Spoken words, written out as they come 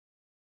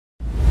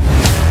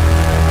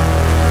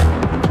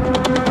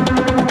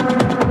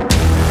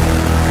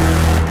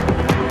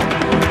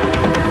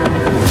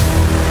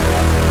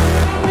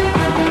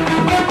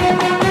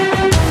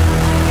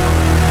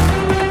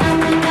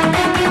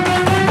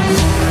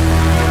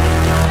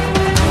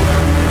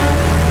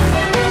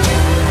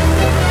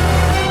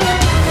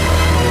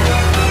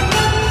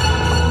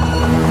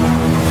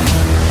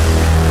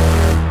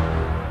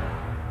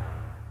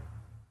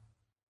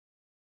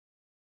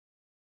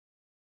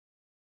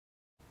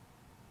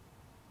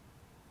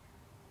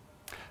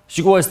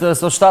Shikues të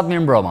sot 7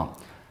 mirëmbrëma.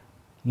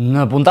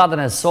 Në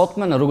puntatën e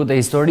sotme, në rrugët e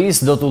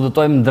historisë, do të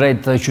udhëtojmë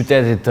drejt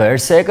qytetit të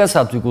Ersekës,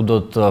 aty ku do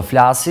të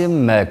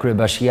flasim me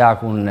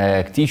kryebashkiakun e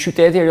këtij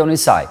qyteti, Erion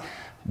Isai.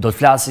 Do të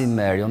flasim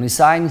me Erion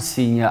Isai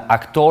si një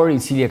aktor i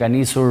cili e ka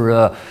nisur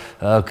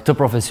këtë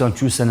profesion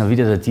qyse në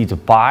vitet e tij të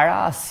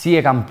para, si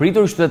e kanë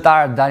pritur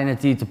qytetarët daljen e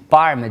tij të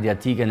parë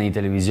mediatike në një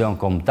televizion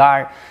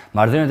kombëtar,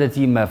 marrëdhëniet e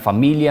tij me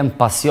familjen,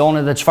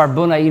 pasionet dhe çfarë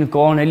bën ai në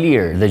kohën e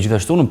lirë. Dhe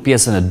gjithashtu në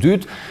pjesën e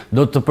dytë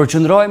do të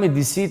përqendrohemi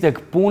disi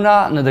tek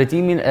puna në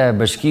drejtimin e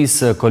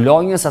Bashkisë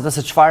Kolonjës, atë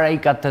se çfarë ai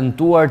ka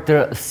tentuar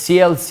të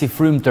sjellë si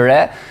frymë të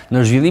re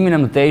në zhvillimin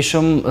e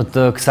mëtejshëm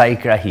të kësaj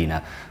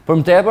krahine. Për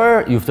më tepër,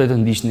 ju ftoj të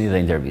ndiqni dhe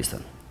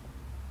intervistën.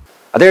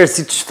 Atëherë,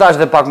 siç thash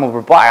edhe pak më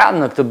përpara,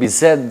 në këtë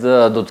bisedë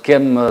do të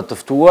kem të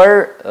ftuar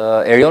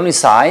Erion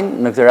Isai,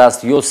 në këtë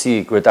rast jo si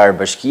kryetar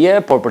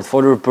bashkie, por për të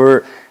folur për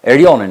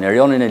Erionin.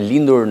 Erionin e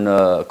lindur në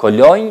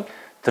Kolonjë,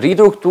 të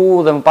rritur këtu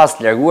dhe më pas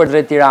të larguar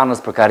drejt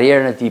Tiranës për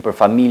karrierën e tij, për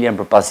familjen,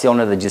 për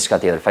pasionet dhe gjithçka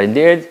tjetër.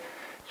 Faleminderit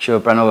që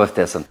pranove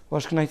ftesën.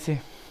 Është kënaqësi.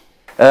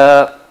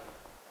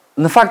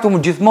 Në fakt,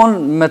 unë gjithmonë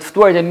me të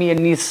ftuarit e mi e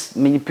nis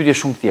me një pyetje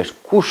shumë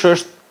thjeshtë. Kush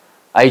është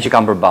ai që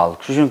kam përballë?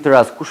 Kështu që në këtë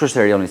rast, kush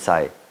është Erion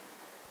Isai?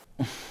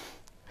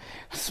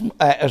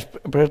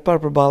 Për të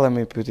parë përballem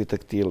me pyetje të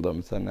këtillë,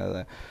 domethënë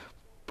edhe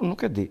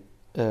nuk e di.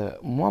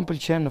 Mua më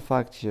pëlqen në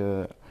fakt që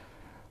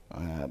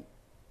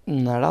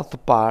në radhë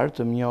të parë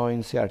të më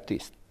njohin si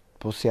artist,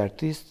 po si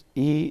artist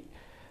i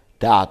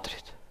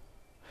teatrit.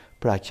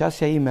 Pra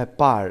qasja ime e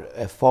parë,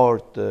 e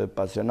fortë,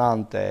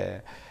 pasionante,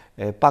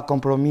 pa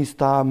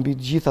kompromista mbi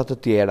të gjitha të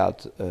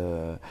tjerat,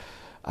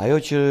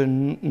 ajo që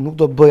nuk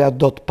do bëja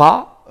dot pa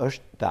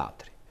është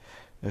teatri.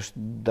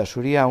 Është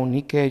dashuria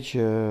unike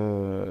që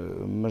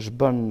më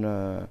zhbën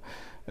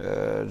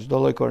çdo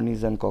lloj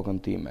kornize në kokën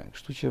time.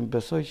 Kështu që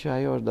besoj që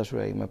ajo është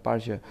dashuria ime e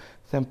parë që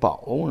them po,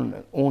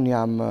 unë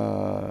jam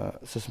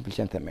se s'm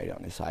pëlqen të them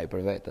Erion Isai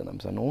për veten,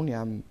 domethënë unë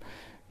jam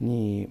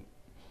një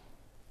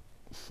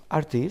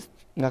artist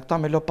nga këta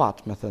me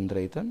lopat, me thënë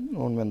drejtën,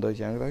 unë mendoj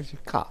që janë këta që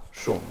ka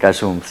shumë. Ka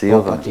shumë, si jo.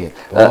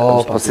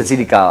 Po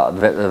secili ka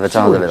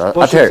veçantë e veta.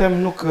 Po që them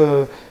nuk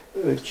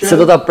se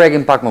do ta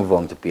prekim pak më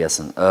vonë këtë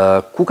pjesën.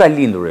 Ku ka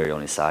lindur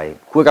Erion Isai?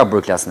 Ku e ka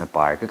bërë klasën e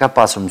parë? Kë ka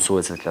pasur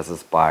mësuese të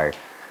klasës së parë?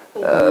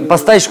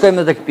 Pastaj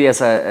shkojmë edhe tek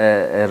pjesa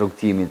e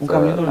rrugtimit. Unë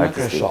kam lindur në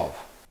Kreshov.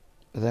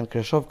 Dhe në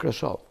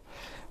Kreshov.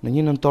 Në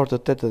një nëntor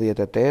të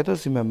 88,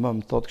 si me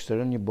më thotë kishte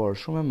rënë një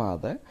borë shumë e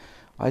madhe,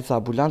 ai sa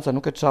ambulanca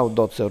nuk e çau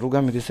dot se rruga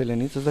midis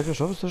Elenicës dhe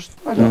Kreshovës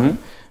është alon.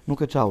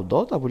 Nuk e çau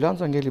dot,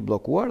 ambulanca ngeli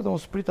bllokuar dhe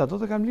unë sprit ato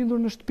dhe kam lindur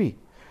në shtëpi.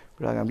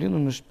 Pra kam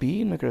lindur në shtëpi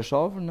në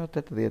Kreshov në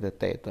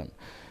 88-ën.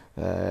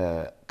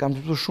 Kam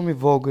qenë shumë i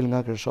vogël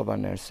nga Kreshova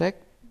në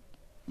Ersek,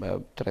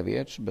 3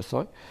 vjeç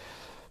besoj.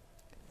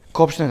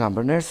 Kopshtin e kam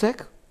bërë në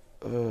Ersek,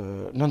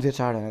 9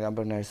 vjeçaren e kam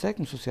bërë në Ersek,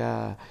 mësuesja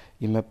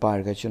ime e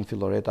parë ka qenë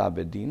Filloreta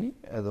Abedini,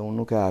 edhe unë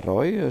nuk e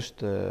harroj,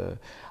 është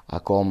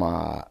akoma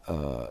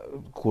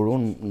kur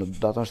unë në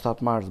datën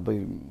 7 mars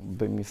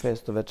bëjmë një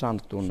festë të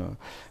veçantë këtu në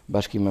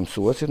Bashkinë me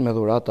mësuesit me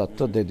dhurata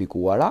të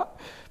dedikuara.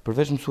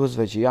 Përveç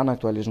mësuesve që janë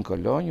aktualisht në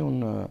Kolonjë,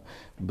 unë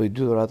bëj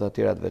 2 dhurata të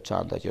tjera të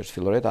veçanta, që është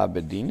Filloreta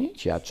Abedini,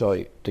 që ja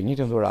çoj të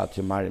njëjtën dhuratë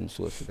që marrin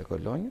mësuesit e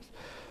Kolonjës,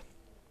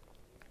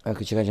 që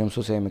ka qenë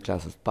mësuesja ime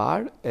klasës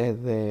parë,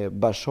 edhe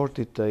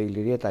bashortit të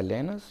Ilirieta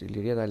Lenës.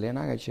 Ilirieta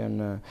Lena ka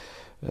qenë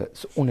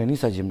unë e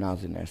nisa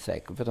gjimnazin në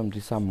Ersek, vetëm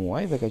disa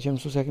muaj, dhe ka qenë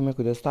mësuesja ime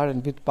kujdestare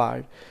në vit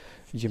parë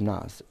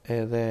gjimnaz.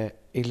 Edhe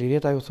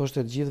Ilirieta ju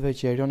thoshte të gjithëve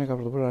që Erioni ka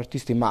për të bërë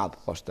artist i madh,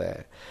 thoshte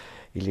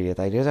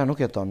Ilirieta. Ilirieta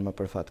nuk jeton më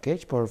për fat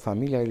keq, por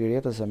familja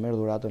Ilirietës e merr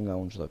dhuratën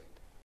nga unë çdo vit.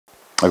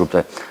 E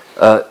kuptoj.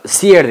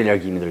 Si erdhi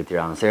largimi drejt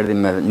Tiranës? Erdhi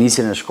me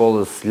nisjen e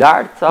shkollës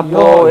lart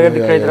apo erdhi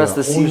krejt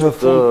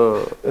rastësisht?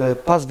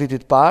 Pas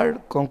vitit parë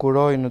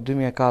konkuroj në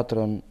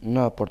 2004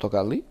 në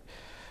Portokalli.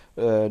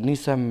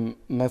 Nisem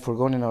me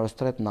furgonin orës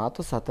 3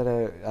 natës,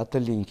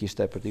 atë linj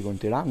kishte për t'ikur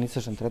në Tiranë,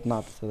 niseshin 3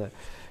 natës edhe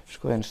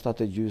shkoja në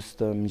 7:30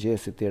 të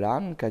mëngjesit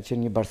Tiranë, ka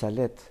qenë një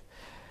barsalet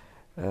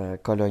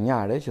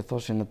kolonjare, që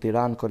thoshin në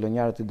Tiranë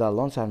kolonjarët i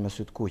dallon se janë me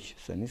syt kuq,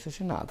 se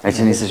niseshin natë. E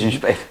që niseshin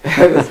shpejt.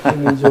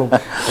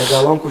 E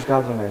dallon kush ka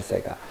ardhur në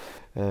Erseka.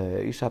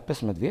 Isha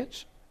 15 vjeç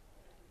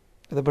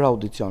dhe bëra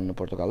audicion në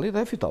Portokalli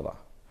dhe e fitova.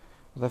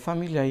 Dhe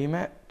familja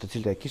ime, të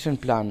cilët e kishin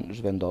plan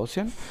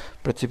zhvendosjen,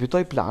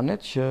 precipitoi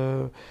planet që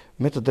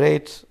me të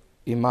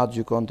drejtë i madh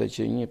gjykonte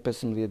që një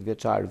 15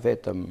 vjeçar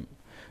vetëm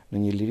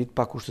në një liri të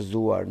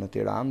pakushtëzuar në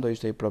Tiranë do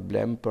ishte i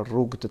problem për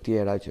rrugë të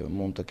tjera që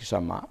mund të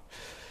kisha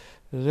marrë.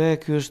 Dhe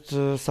kjo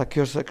është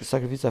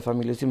sakrifica e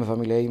familjes time,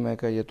 familja ime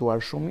ka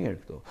jetuar shumë mirë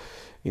këtu.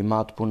 I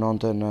mat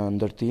punonte në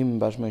ndërtim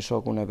bashkë me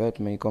shokun e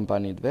vet, me një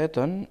kompani të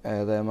vetën,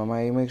 edhe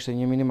mamaja ime kishte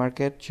një mini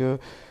market që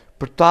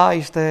për ta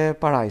ishte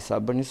parajsa,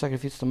 bën një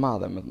sakrificë të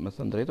madhe, me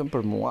thënë drejtën,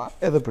 për mua,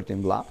 edhe për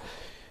tim vlla,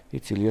 i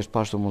cili është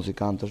pashtu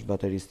muzikant, është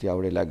bateristi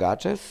Aurela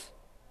Gaçes,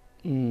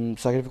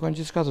 sakrifikojnë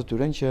gjithçka të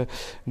tyre që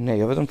ne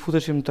jo vetëm të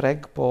futeshim në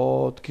treg, po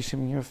të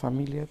kishim një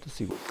familje të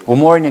sigurt.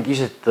 Humorin e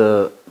kishit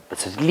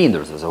të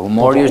lindur, sepse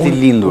humori është i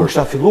lindur. Unë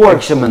kisha filluar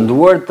kishe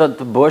menduar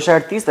të bëhesh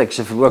artiste,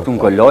 kishe filluar këtu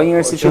në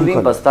Kolonjë si fillim,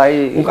 pastaj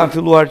unë kam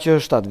filluar që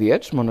 7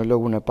 vjeç,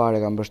 monologun e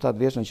parë kam bërë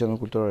 7 vjeç në Qendrën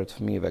Kulturore të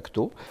Fëmijëve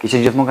këtu.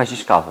 Kishe gjithmonë kaq i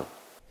shkafët.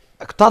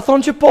 Këta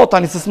thonë që po,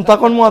 tani se s'm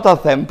takon mua ta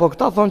them, po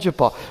këta thonë që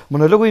po.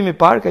 Monologu im i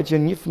parë ka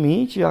qenë një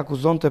fëmijë që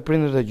akuzonte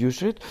prindërit e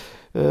gjyshrit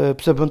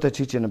pse bënte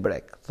çiçi në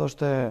breg.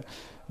 Thoshte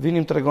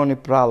vinim tregoni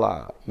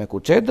pralla me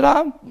kuçedra,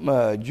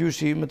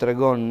 gjyshi më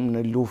tregon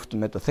në luftë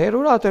me të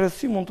therrura, atëherë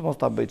si mund të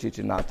mos ta bëj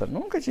çiçi natën?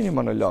 Nuk ka qenë një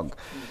monolog.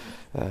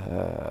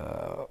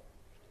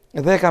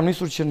 Dhe kam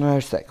nisur që në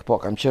Ersek,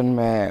 po, kam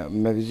qenë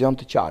me vizion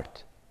të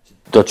qartë.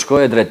 Do të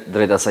shkoje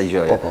drejt asaj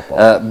gjëje.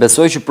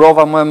 Besoj që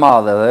prova më e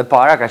madhe dhe e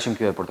para ka qenë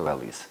kjo e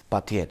Portokallisë.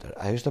 Patjetër,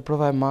 ajo ishte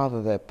prova e madhe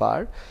dhe e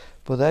parë,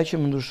 po dhe ajo që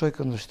më ndryshoi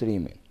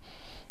këndvështrimin.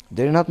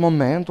 Deri në atë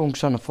moment unë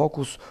kisha në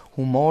fokus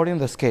humorin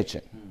dhe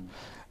skeçin.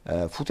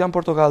 Futja në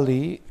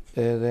Portokalli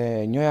dhe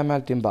njoja me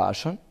Altin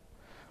Bashën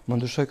më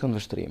ndryshoi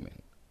këndvështrimin,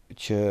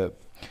 që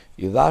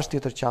i dhash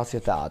tjetër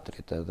qasje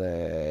teatrit edhe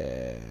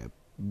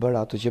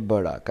bëra ato që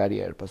bëra,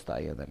 karrierë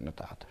pastaj edhe në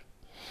teatr.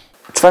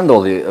 Çfarë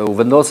ndodhi? U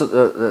vendosë,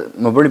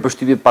 më bëri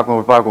përshtypje pak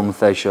më përpara kur më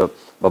the që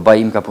babai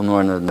im ka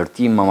punuar në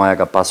ndërtim, mamaja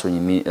ka pasur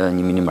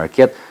një mini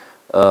market.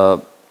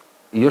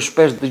 Jo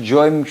shpesh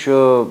dëgjojmë që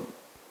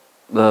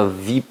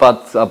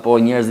VIP-at apo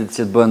njerëzit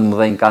që të bëhen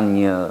mëdhenj kanë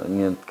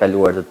një të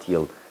kaluar të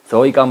tillë. Se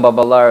o i kanë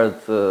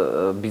baballarët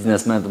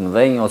biznesmen të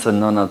mëdhenj ose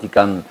nënat i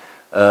kanë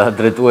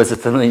drejtuese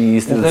të në një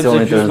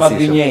institucioni të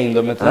rëndësishëm.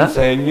 Do me thënë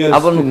se një...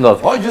 Apo nuk ndodh.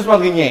 Po gjysma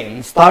të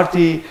gënjejnë.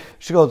 Starti,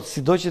 shikoj,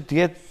 sido që të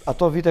jetë,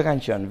 ato vite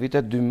kanë qenë,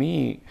 vitet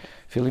 2000,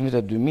 fillimit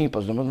e 2000, po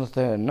s'do më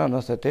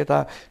 98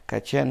 ka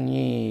qenë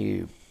një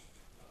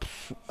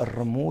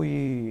rëmuj,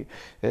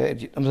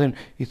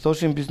 i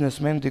thoshin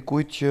biznesmen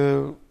dikujt që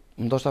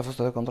ndoshta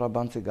foste edhe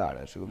kontraband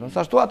cigare, shikoj.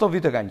 Sa ashtu ato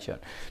vite kanë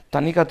qenë.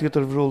 Tani ka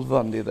tjetër vrull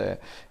vendi dhe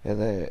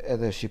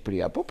edhe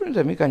Shqipëria. Po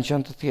prindërit e mi kanë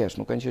qenë të thjeshtë,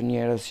 nuk kanë qenë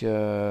njerëz që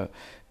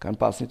kanë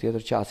pas një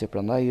tjetër qasje,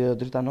 prandaj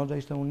Drita Noxha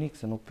ishte unik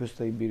se nuk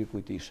pyeste i biri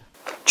kujt ishe.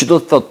 Që do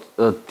të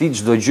thotë ti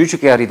çdo gjë që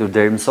ke arritur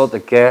deri më sot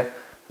e ke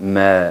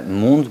me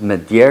mund, me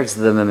djergës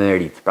dhe me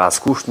merit. Pra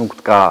askush nuk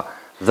të ka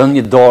dhënë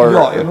një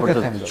dorë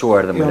për të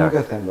çuar dhe më lart. Jo, nuk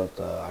e them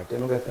dot,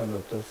 Arte, nuk e them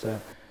dot se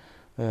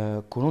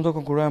kur unë do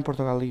konkurroja në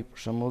Portokalli,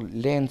 për shembull,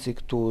 Lenci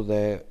këtu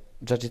dhe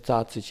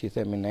Xhaxhicaci që i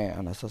themi ne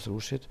Anastas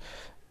Rushit,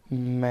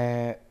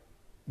 me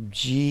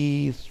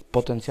gjithë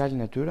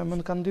potencialin e tyre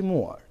më kanë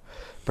ndihmuar.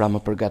 Pra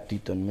më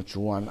përgatitën, më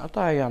quan,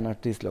 ata janë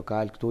artistë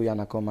lokal, këtu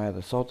janë akoma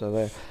edhe sot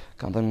edhe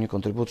kanë dhënë një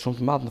kontribut shumë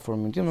të madh në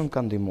formimin tim, më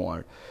kanë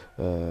ndihmuar.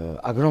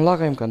 Agron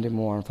Llaka më kanë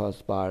ndihmuar në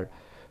fazë parë,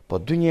 po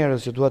dy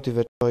njerëz që dua t'i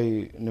veçoj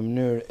në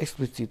mënyrë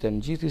eksplicite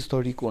në gjithë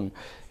historikun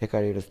e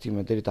karrierës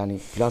time deri tani,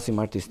 flasim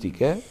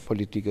artistike,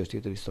 politike është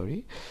tjetër histori,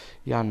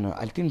 janë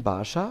Altin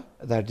Basha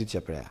dhe Ardit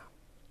Qeprea.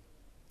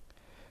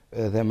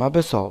 Dhe ma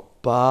beso,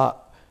 pa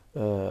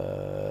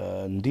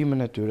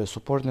ndihmën e tyre,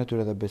 suportin e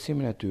tyre dhe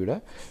besimin e tyre,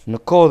 në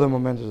kohë dhe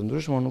momente të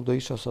ndryshme, unë nuk do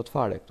isha sot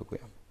fare këtu ku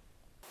jam.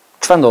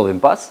 Çfarë ndodhi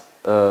më pas?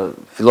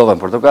 Fillova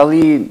në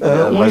Portokalli,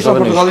 unë isha në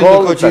Portokalli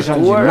ndërkohë që isha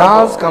në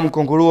gjimnaz, kam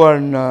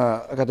konkuruar në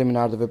Akademinë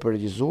e Arteve për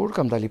regjizur,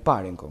 kam dalë i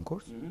pari në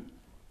konkurs.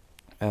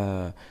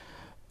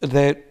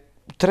 Dhe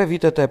 3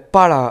 vitet e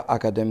para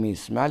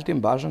akademisë me Altin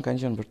Bashën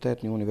kanë qenë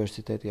vërtet një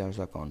universitet i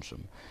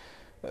jashtëzakonshëm.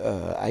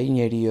 Ai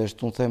njeri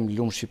është, unë them,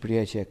 lumë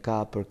Shqipëria që e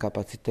ka për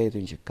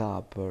kapacitetin që ka,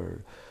 për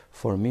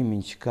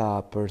formimin që ka,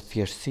 për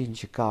thjeshtësinë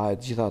që ka, e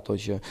gjitha ato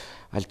që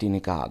Altini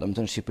ka. Do të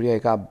thënë Shqipëria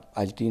i ka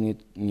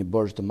Altinit një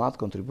borxh të madh,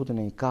 kontributin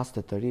e një kaste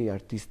të ri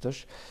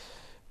artistësh,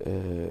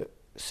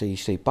 se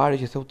ishte i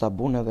pari që theu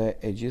tabun edhe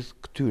e gjithë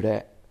këtyre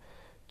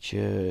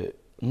që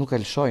nuk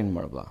e lëshojnë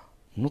më vëlla,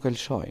 nuk e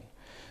lëshojnë.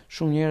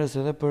 Shumë njerëz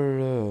edhe për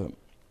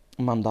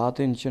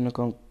mandatin që në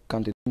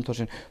kandidatim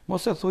thoshin,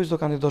 mos e thuaj do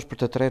kandidosh për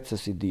të tretë se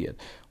si dihet.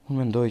 Unë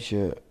mendoj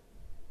që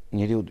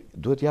njeriu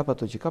duhet jap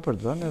ato që ka për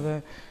të dhënë edhe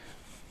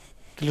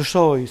të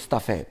lëshoj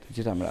stafet,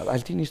 gjitha më radhë.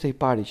 Altini ishte i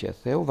pari që e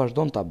theu,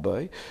 vazhdon ta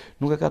bëj,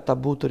 nuk e ka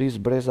tabu të ris,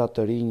 breza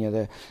të rinj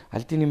edhe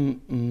Altini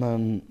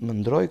më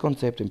ndroi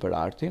konceptin për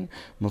artin,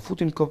 më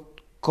futin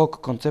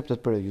kokë konceptet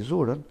për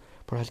regjizurën,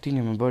 por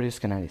Altini më bëri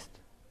skenarist.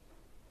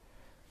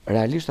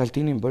 Realisht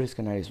Altini më bëri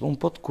skenarist.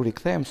 Unë kur i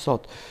kthehem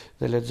sot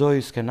dhe lexoj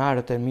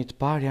skenarët e mi të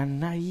parë, janë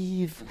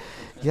naiv,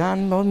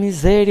 janë më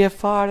mizerje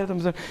fare,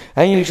 domethënë,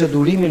 ai një kishte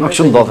durimin më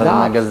shumë ndodhen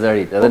në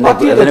gazetaritë,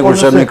 edhe ne kur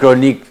shohim në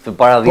kronik të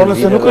para 10 viteve. Po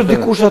nëse nuk është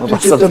dikush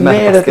aty që të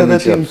merret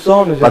edhe të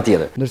mëson,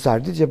 patjetër. Ndërsa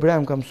Ardit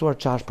Qeprea më ka mësuar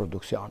ç'është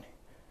produksioni.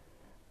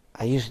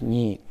 Ai është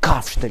një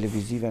kafshë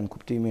televizive në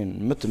kuptimin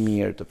më të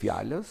mirë të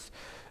fjalës,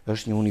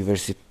 është një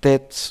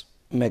universitet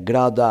me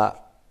grada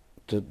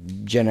të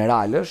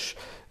generalësh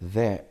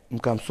dhe më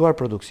ka mësuar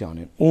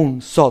produksionin.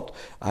 Unë sot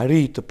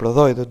arri të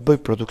prodhoj dhe të bëj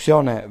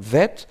produksione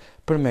vetë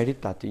për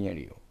merit të ati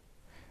njeriu.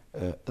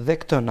 Dhe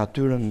këtë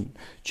natyrën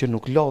që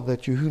nuk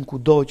lodhet, që hyn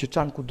kudo, që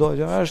çan kudo,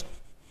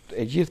 është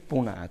e gjithë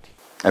puna e ati.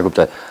 E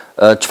kuptoj.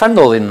 Çfarë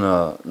ndodhi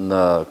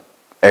në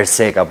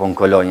Erseka apo në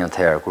Kolonjë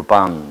atëherë, kur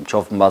pam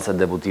qoftë mbase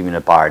debutimin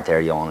e parë të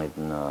Erionit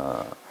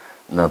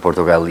në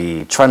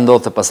Portokalli, çfarë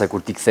ndodhte pastaj kur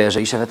ti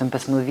ktheheshe? Ishe vetëm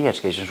 15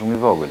 vjeç, që ishe shumë i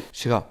vogël.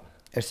 Shiko,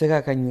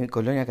 Erseka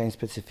Kolonja ka një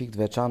specifik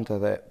të veçantë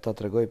dhe ta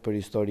tregoj për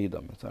histori,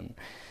 domethënë.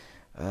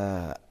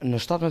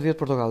 Në 17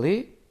 vjet Portokalli,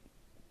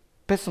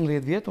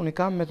 15 vjet unë i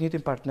kam me të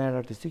njëjtin partner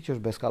artistik që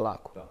është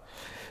Beskallaku.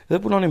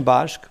 Dhe punonin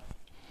bashk.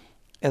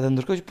 Edhe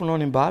ndërkohë që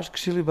punonin bashk,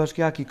 Këshilli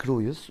Bashkiak i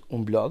Krujës u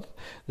mblodh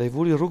dhe i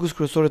vuri rrugës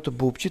kryesore të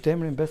Bupçit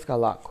emrin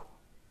Beskallaku.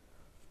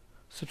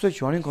 Sepse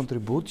quanin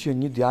kontribut që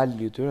një djalë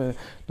i tyre,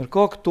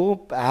 ndërkohë këtu,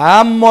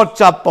 mo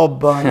qa po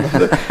bën.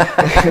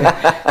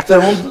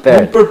 Këtë mund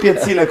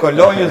përpjetësinë e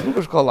Kolonjës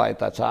nuk është kollaj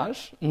ta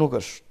qash, nuk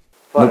është.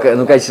 Nuk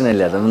ka qenë e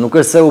lehtë, nuk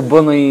është se u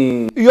bën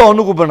një... Jo,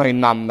 nuk u bën një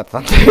nam me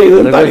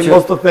thënë. Tani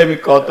mos të themi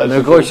kota.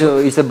 Ndërkohë që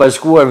ishte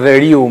bashkuar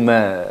Veriu me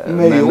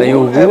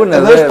Jugun.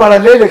 Edhe është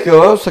paralele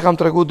kjo, se kam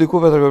tregu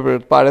dikuve të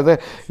parë,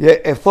 edhe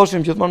e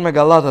thoshim gjithmonë me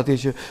gallat atje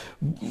që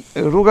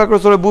rruga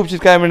kryesore e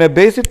Bupçit ka emrin e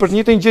Besit për të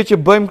njëjtën gjë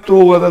që bëjmë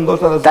këtu edhe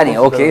ndoshta edhe tani,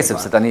 okay,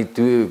 sepse tani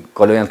ty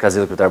Kolonja ka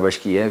zgjedhur kryetar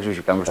bashkie, kështu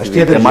që kam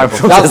vështirë të marr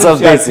shumë se sa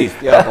Besi.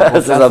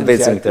 Se sa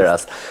Besi në këtë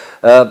rast.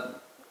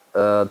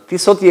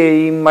 Ti sot je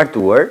i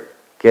martuar,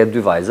 ke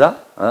 2 vajza,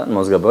 në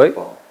mos gaboj,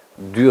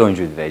 2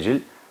 ëngjëj vegjël.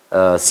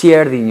 Si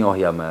erdhi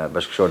njohja me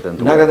bashkëshorten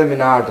tuaj? Në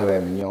Akademinë e Arteve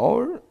më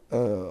njohur,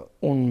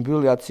 unë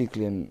mbyllja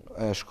ciklin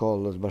e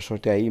shkollës,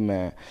 bashkëshortja ime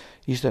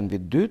ishte në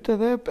vit 2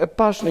 edhe e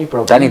pash në një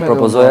provim. Tani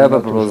propozoja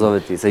apo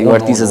propozove ti? Se ju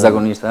artistët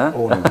zakonisht, ha?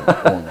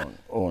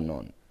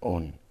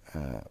 Unë.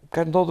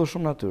 Ka ndodhur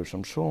shumë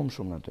natyrshëm,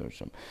 shumë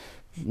natyrshëm.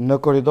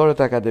 Në korridoret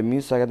e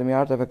Akademisë,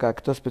 Akademia e Arteve ka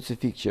këtë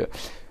specifik që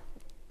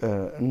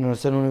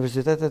nëse në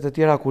universitetet e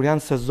tjera kur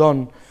janë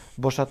sezon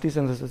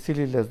boshatisen dhe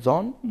secili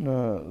lexon në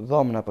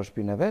dhomën apo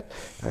shtëpinë e vet,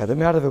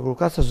 Akademia e Arteve kur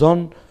ka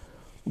sezon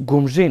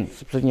gumzhin,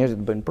 sepse njerëzit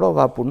bëjnë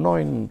prova,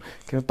 punojnë,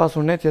 kemi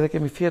pasur ne edhe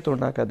kemi fjetur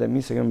në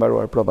akademi se kemi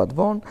mbaruar provat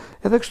vonë,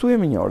 edhe kështu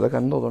jemi njohur dhe ka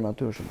ndodhur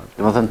natyrshëm.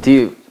 Domethënë ti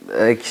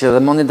e kishe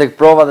dhe mendin tek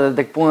provat dhe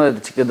tek puna dhe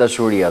çike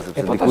dashuria,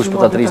 sepse dikush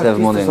po ta trishte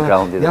mendin në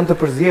krahun tjetër. Janë të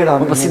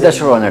përzjera. Po si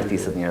dashurohen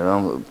artistët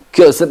njerëz?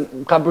 Kjo se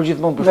kam për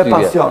gjithmonë përshtypje. Me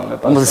pasion,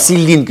 me pasion. Si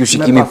lind ky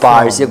shikim i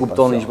parë, si e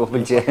kuptonin që po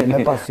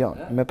pëlqejeni?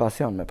 Me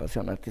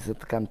pasion,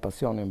 artistët kanë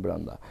pasionin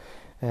brenda.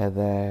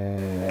 Edhe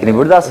keni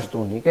bërë dasëm? Është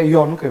unike.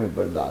 Jo, nuk kemi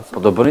bërë dasëm. Po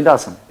do bëni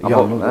dasëm?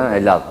 Jo, nuk e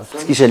ladh.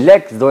 S'kishe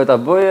lek, doje ta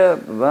bëje,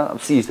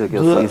 si ishte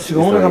kjo?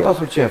 Unë kam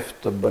pasur qef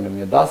të bënim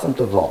një dasëm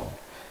të vonë.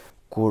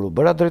 Kur u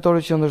bëra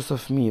drejtori i qendrës së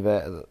fëmijëve,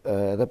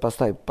 edhe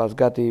pastaj pas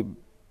gati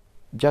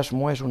 6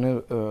 muajsh unë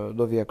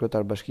do vija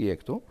kryetar bashkie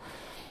këtu.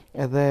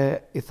 Edhe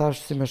i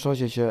thash si me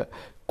shoqe që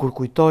kur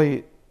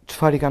kujtoj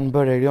çfarë i kanë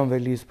bërë Erion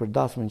Velis për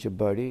dasmën që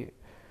bëri,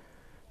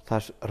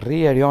 thash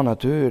rri Erion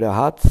aty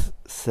rehat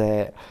se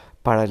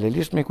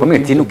paralelisht me po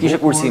mirë, ti nuk kishe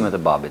kursimet e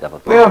babit apo?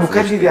 Po jo, nuk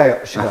ka lidhje ajo.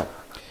 Shiko.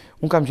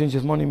 Unë kam qenë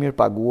gjithmonë i mirë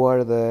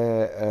paguar dhe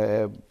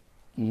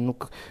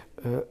nuk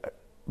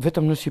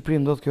vetëm në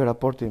Shqipëri ndodh kjo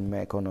raporti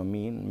me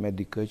ekonominë, me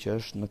dikë që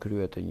është në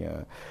krye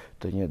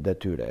të një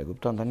detyre. E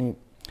kupton tani?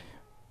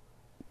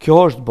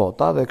 Kjo është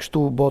bota dhe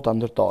kështu bota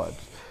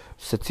ndërtohet.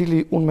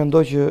 Unë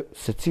mendoj që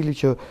secili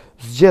që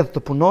zgjedh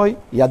të punoj,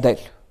 ja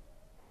del.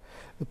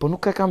 Po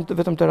nuk e kam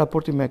vetëm të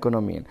raporti me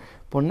ekonominë.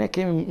 Po ne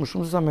kemi më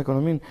shumë se sa me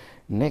ekonominë,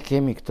 ne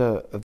kemi këtë,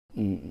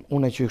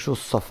 unë e që i kështu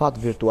sofat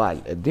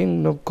virtual. E din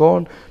në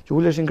kohën që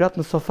uleshin gratë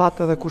në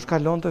sofat edhe kush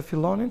kalon të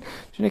fillonin,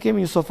 që ne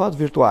kemi një sofat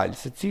virtual,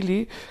 se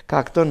cili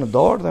ka këtë në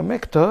dorë dhe me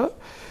këtë,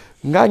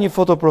 nga një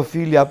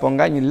fotoprofili apo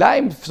nga një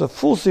lajm të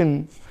fusin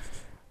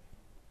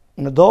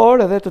në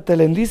dorë edhe të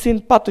telendisin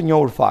pa të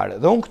njohur fare.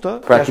 Dhe unë këtë...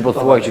 Pra ti po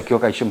thua që kjo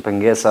ka qenë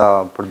pengesa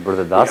për të bërë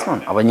të dasmën?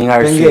 Apo një nga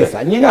arsye?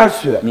 Pengesa, një nga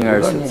arsye. Një nga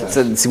arsye.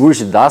 Sepse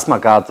sigurisht që dasma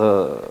ka atë...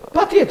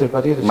 Patjetër.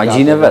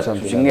 Magjinë vetë,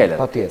 që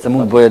ngelet. Se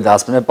mund të bëjë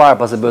dasmën e parë,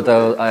 pas e bëhet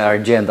ajo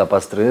argjenta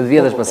pas 30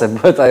 vjetësh, pas e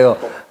bëhet ajo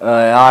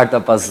e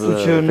arta pas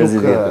 50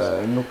 vjetësh.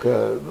 Nuk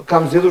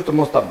kam zgjedhur të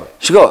mos ta bëj.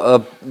 Shiko,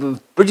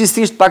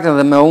 përgjithsisht paktën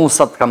edhe me unë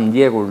sa të kam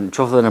ndjekur,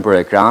 qoftë edhe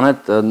nëpër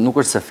ekranet, nuk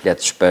është se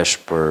flet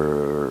shpesh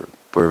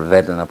për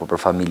veten apo për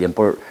familjen,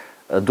 por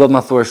duhet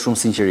ma thuash shumë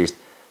sinqerisht,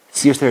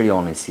 si është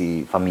Erioni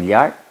si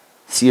familjar,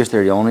 si është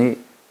Erioni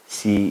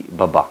si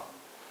baba.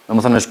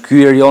 Domethënë është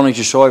ky Erioni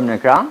që shohim në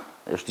ekran,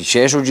 është i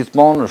qeshur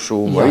gjithmonë, është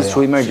humorist,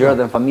 shumë i merr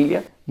gjërat në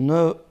familje.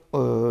 Në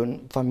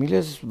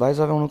familjes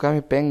vajzave unë kam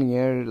i peng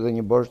njëherë dhe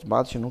një borxh të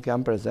madh që nuk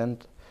jam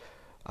prezent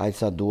aq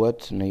sa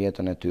duhet në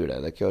jetën e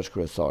tyre, dhe kjo është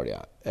kryesorja.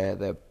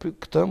 Edhe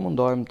këtë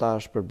mundohem ta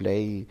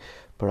shpërblej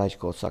për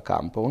aq kohë sa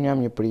kam. Po unë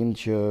jam një prind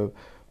që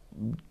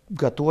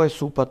gatuaj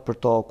supat për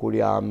to kur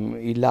jam,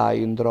 i laj,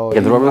 i ndroj.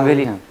 Ke ndruar me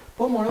Velinën?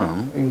 Po mora,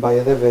 i mbaj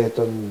edhe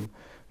vetëm,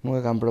 nuk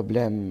e kam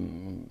problem.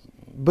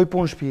 Bëj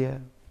punë shtëpie.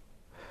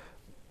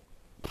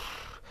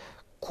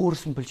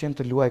 Kurs më pëlqen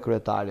të luaj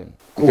kryetarin.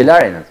 Ke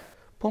larë enët?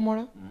 Po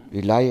mora,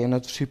 i laj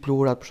enët, fshi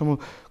pluhurat, për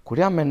shembull,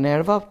 kur jam me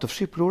nerva, të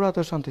fshi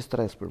pluhurat është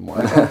antistres për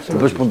mua. Të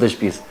bësh punë të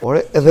shtëpisë.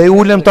 Ore, edhe i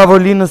ulem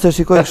tavolinën se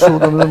shikoj kështu,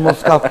 domethënë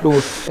mos ka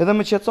pluhur. Edhe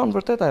më qetëson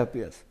vërtet ajo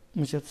pjesë.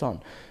 Më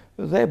qetëson.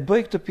 Dhe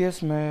bëj këtë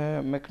pjesë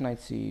me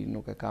kënaqësi,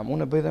 nuk e kam.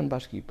 Unë e bëj edhe në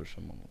bashki për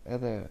shembull.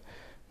 Edhe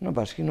Në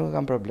bashki nuk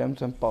kam problem,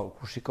 të po,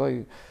 ku shikoj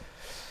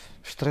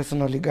shtresën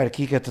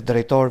oligarkike të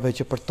drejtorëve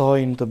që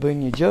përtojnë të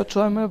bëjnë një gjë,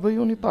 çojmë bëj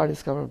unë i pari,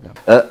 s'ka problem.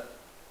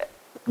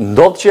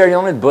 Ndodh që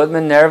Erionit bëhet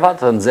me nerva,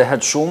 të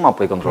nxehet shumë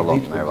apo i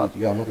kontrollon nervat?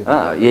 Jo, nuk i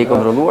kontrollon. Je i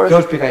kontrolluar? Kjo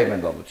është pika ime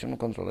ndodhet, që nuk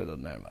kontrolloj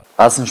dot nervat.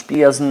 As në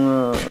shtëpi, as në...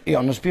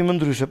 Jo, në shtëpi më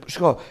ndryshe.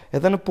 Shko,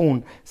 edhe në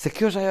punë, se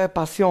kjo është ajo e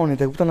pasionit,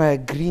 e kupton ajo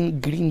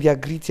grindja,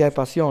 gricja e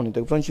pasionit,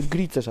 e kupton që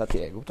gricesh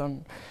atje, e kupton?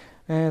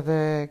 Edhe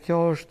kjo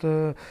është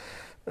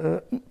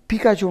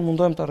pika që unë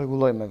mundohem ta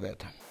rregulloj me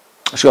vete.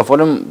 Shko,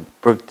 folëm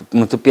për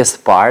në këtë pjesë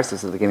të parë,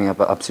 sepse të kemi një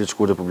hapësirë të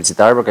shkurtër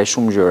publicitare, por ka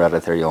shumë gjëra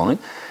rreth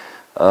Erionit.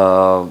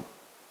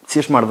 Si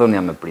është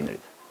marrëdhënia me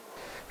prindërit?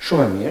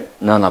 Shumë e mirë.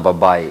 Nëna,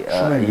 babai,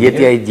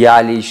 jetja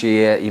ideali që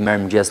i merr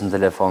mëngjes në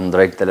telefon,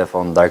 drejt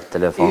telefon, dark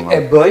telefon. E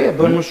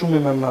bën më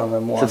shumë me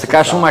mua. Sepse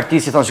ka shumë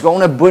artistë që thonë, shiko,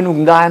 unë e bëj, nuk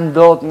ndahem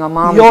dot nga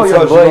mama. Jo,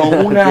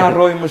 unë e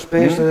harroj më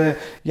shpesh dhe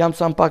jam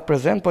sa pak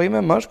prezent, po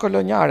ime më është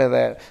kolonjare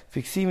dhe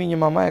fiksimi një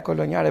mamaje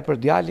kolonjare për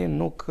djalin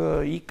nuk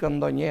ikën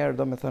ndonjëherë,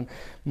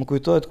 domethënë, më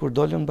kujtohet kur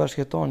dolëm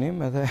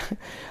bashkëtonim edhe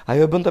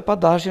ajo e bënte pa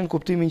dashjen,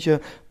 kuptimin që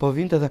po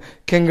vinte dhe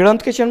ke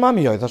ngrënë ke qenë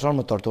mami, jo, i thashon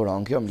më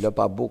torturon, kjo më lë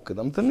pa bukë,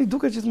 domethënë i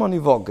duket gjithmonë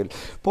i vogël.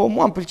 Po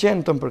mua më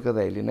pëlqen të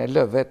përkëdhelin, e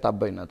lë vetë ta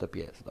bëjnë atë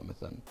pjesë,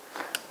 domethënë.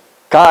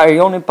 Ka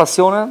Erioni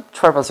pasione?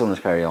 Çfarë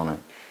pasionesh ka Erioni?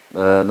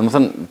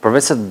 Domethënë,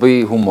 përveç se të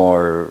bëj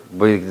humor,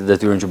 bëj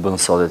detyrën që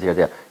bën sot e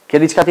tjerë. Ke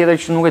diçka tjetër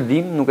që nuk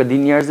e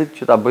din njerëzit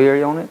që ta bëj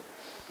Erioni?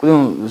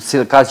 Ku si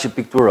ka që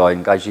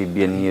pikturojnë, ka që i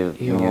bjen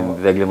një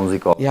vegle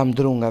muzikore. Jam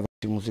dru nga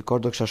vegle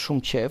muzikor, do kisha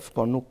shumë qef,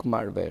 po nuk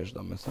marr vesh,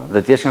 domethënë.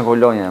 Dhe t'jesh nga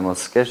kolonja,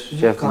 mos kesh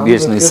qef të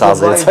biesh në një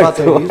sazë e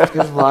caktuar.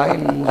 Kesh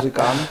vllajin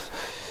muzikant.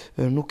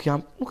 Nuk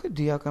e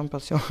di, kam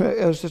pasion.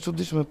 Është e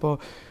çuditshme, po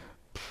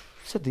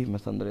se di me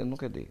thënë drejt,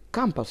 nuk e di.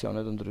 Kam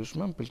pasione të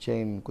ndryshme, më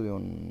pëlqejnë ku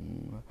jon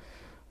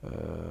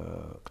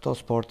këto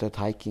sportet,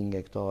 hiking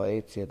e këto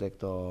ecjet e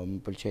këto, më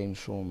pëlqejnë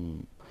shumë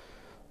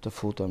të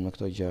futem në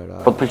këto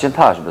gjëra. Po të pëlqen të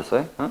hash,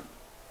 besoj, ë?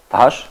 Të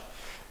hash?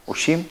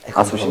 Ushqim?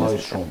 As ushqim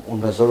shumë.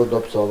 Unë me zor u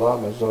dobësova,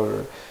 me zor.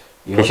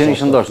 Ke qenë i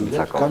shëndosh në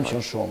disa kohë? Kam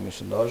qenë shumë i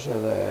shëndosh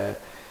edhe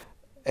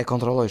e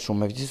kontrolloj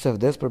shumë, megjithëse se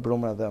vdes për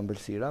brumra dhe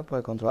ëmbëlsira, po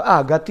e kontrolloj.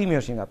 Gatimi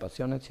është një nga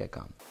pasionet që e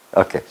kam.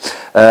 Okej.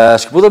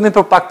 Shkëputemi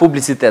për pak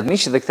publicitet,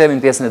 miq, dhe kthehemi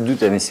në pjesën e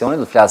dytë të emisionit,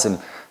 do të flasim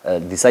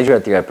disa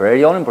gjëra të tjera për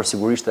Erionin, por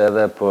sigurisht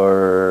edhe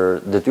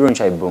për detyrën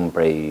që ai bën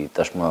prej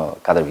tashmë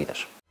 4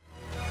 vitesh.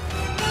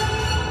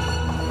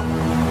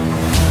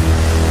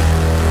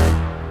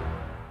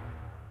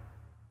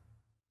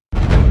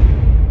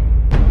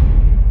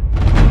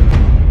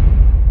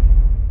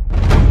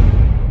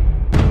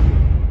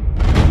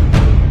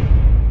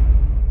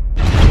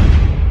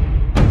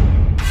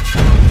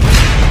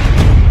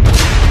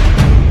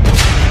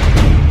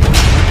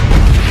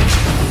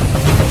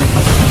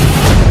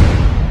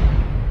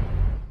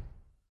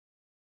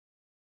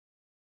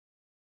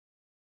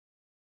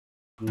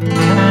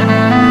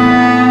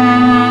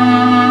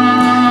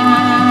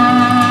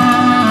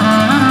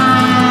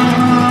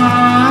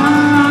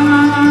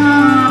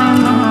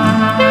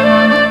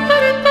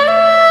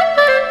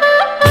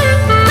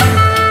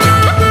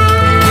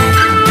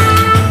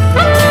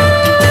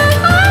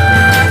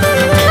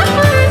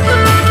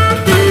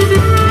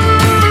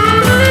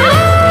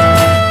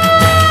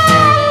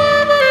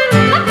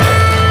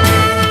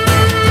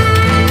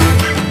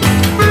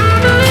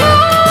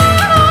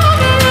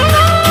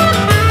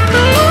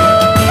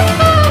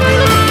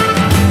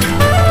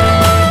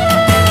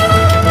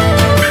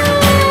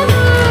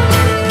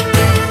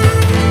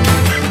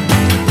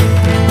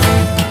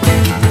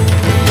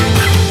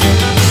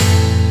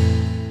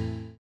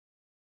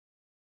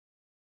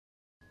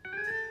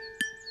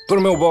 Për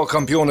me u bë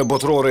kampione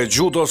botërore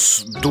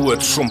judos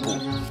duhet shumë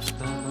punë.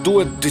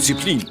 Duhet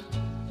disiplinë,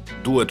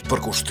 duhet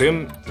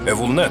përkushtim e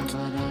vullnet.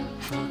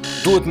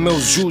 Duhet me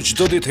u zgju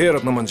çdo ditë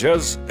herët në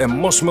mëngjes e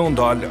mos me u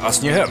ndal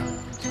asnjëherë.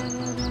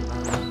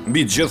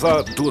 Mbi të gjitha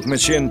duhet me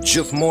qenë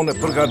gjithmonë e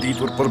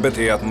përgatitur për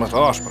betejat më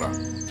të ashpra.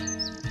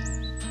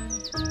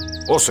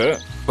 Ose,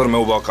 për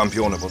me u bë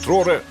kampione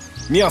botërore,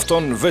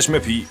 mjafton veç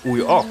me pi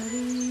ujë akut.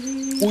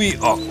 Uji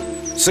akut,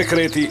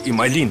 sekreti i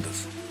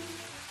majlindës.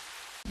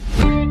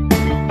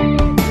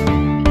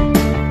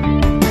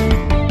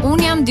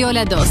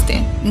 Djola Dosti,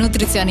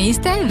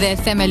 nutricioniste dhe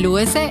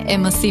themeluese e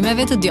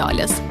mësimeve të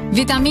djalës.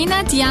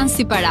 Vitaminat janë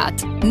si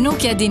parat,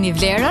 nuk ja dini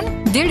vlerën,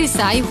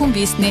 derisa i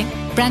humbisni.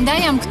 Prandaj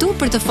jam këtu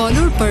për të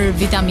folur për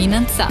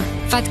vitaminën C.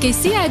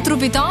 Fatkeqësia e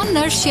trupit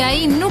tonë është që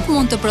ai nuk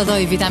mund të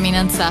prodhojë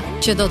vitaminën C,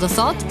 që do të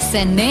thotë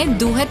se ne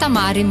duhet ta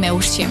marrim me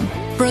ushqim.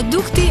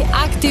 Produkti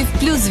Active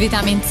Plus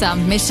Vitamin C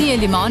me shije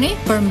limoni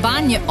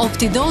përmban një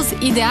optidozë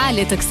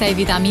ideale të kësaj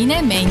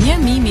vitamine me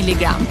 1000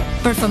 mg.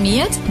 Për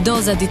fëmijët,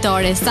 doza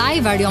ditore e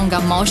saj varion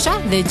nga mosha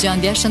dhe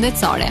gjendja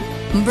shëndetësore.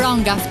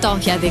 Mbron nga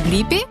ftohja dhe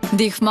gripi,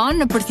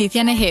 ndihmon në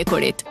përthithjen e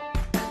hekurit.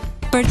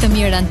 Për të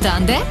mirën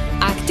tënde,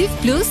 Active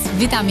Plus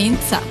Vitamin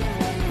C.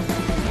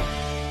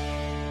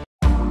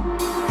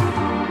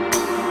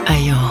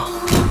 Ajo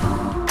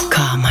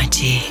ka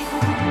magji.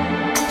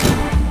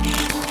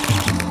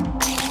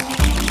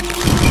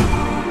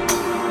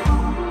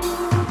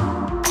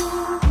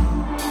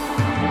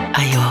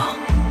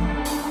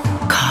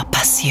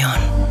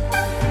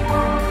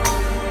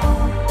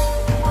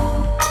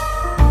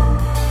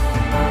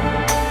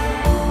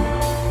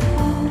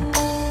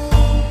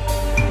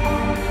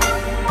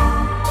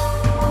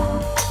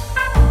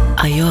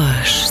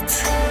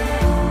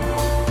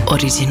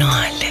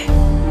 originale.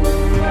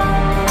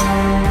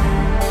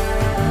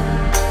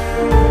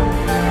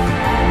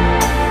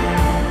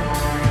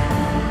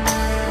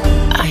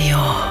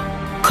 Ajo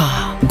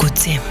ka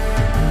guxim.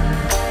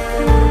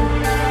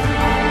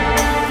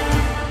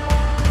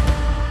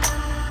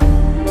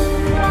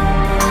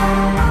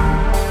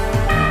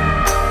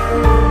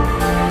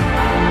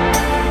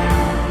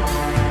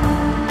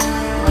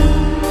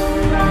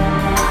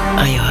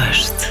 Ajo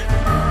është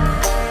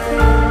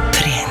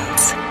Princ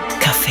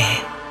Kafe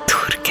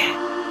Turke.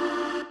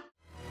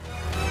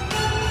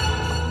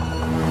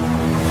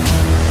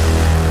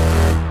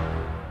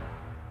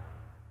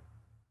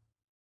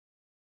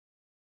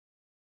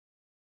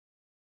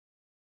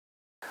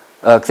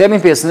 Kthehemi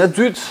në pjesën e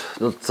dytë,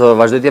 do të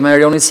vazhdoj të jem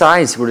Erion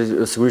Isai,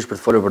 sigurisht për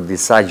të folur për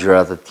disa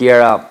gjëra të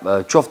tjera,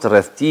 qoftë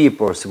rreth tij,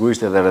 por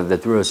sigurisht edhe rreth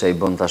detyrës që ai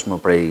bën tashmë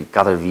prej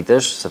 4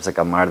 vitesh, sepse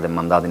ka marrë dhe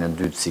mandatin e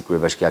dytë si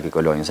kryebashkiak i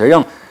kolonjës.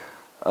 Erion,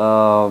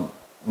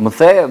 më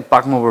the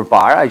pak më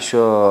përpara që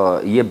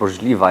i e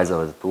bërshli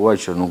vajzave të tua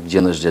që nuk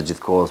gjendesh gjatë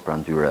gjithë kohës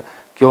pranë tyre.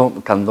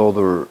 Kjo ka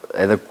ndodhur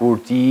edhe kur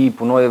ti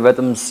punoje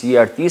vetëm si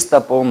artist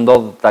apo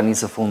ndodh tani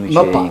së fundi që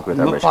je një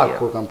kryetar bashkie? Më pak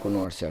kur kam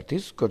punuar si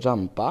artist, goxha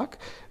më pak.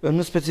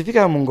 Në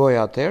specifika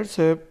mungoja atëherë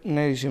se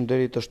ne ishim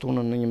deri të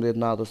shtunën në 11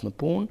 natës në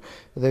punë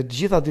dhe të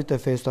gjitha ditët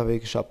e festave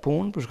i kisha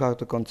punë për shkak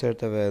të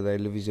koncerteve dhe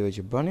lëvizjeve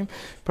që bënim.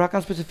 Pra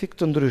kanë specifik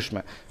të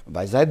ndryshme.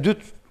 Vajza e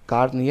dytë ka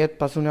ardhur në jetë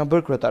pas unë jam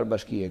bërë kryetar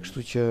bashkie, kështu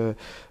që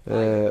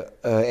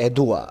e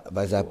dua.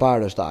 Vajza e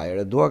parë është ajër,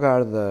 e dua ka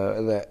ardhur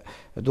dhe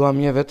e dua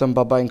mje vetëm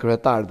babain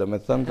kryetar,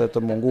 domethënë dhe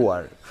të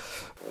munguar.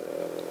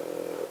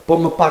 Po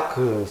më pak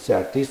si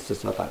artist se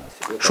sa tani.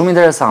 Shumë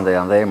interesante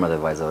janë dhe emrat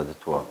e vajzave të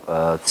tua.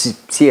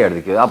 Si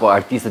erdhi kjo? Apo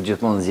artistët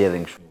gjithmonë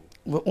zgjedhin kështu?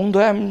 Unë do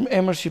jam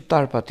emër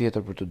shqiptar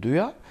patjetër për të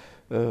dyja.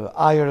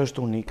 Ajër është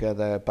unike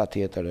dhe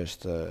patjetër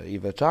është i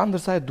veçantë,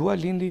 ndërsa e dua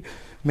lindi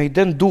me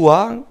iden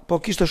dua, po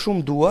kishte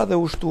shumë dua dhe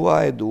u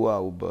shtua e dua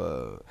u bë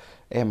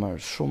emër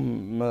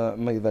shumë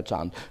më i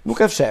veçantë. Nuk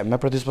e fshem me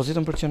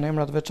predispozitën për të qenë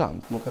emra të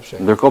veçantë, nuk e fshem.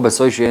 Ndërkohë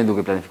besoj që jeni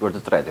duke planifikuar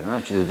të tretin,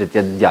 që do të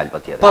jetë djalë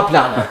patjetër. Pa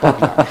plane, pa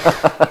plane.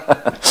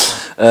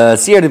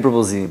 Si erdhi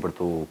propozimi për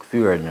t'u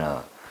kthyer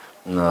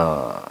në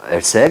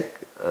Ersek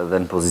dhe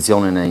në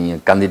pozicionin e një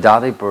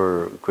kandidati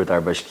për kryetar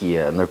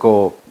bashkie?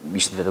 Ndërkohë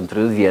ishte vetëm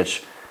 30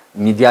 vjeç,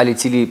 një djalë i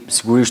cili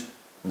sigurisht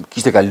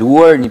kishte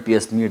kaluar një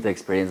pjesë të mirë të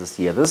eksperiencës së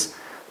jetës,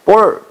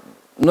 por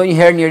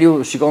ndonjëherë njeriu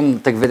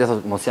shikon tek vetë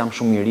thotë mos jam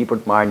shumë i ri për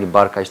të marrë një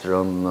bark kaq të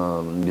rëndë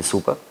mbi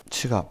supe.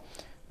 Shika,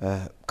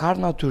 ka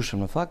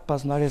natyrshëm në fakt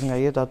pas ndarjes nga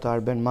jeta të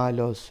Arben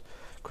Malos,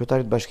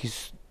 kryetarit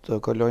bashkisë të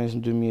kolonjës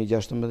në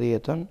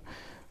 2016-ën,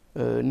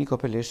 Niko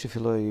Peleshi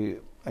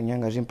filloi një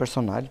angazhim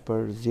personal për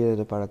zgjedhjet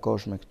e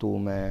parakohshme këtu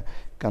me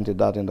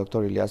kandidatin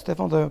doktor Ilia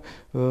Stefan dhe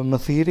më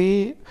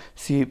thiri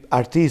si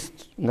artist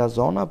nga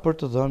zona për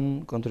të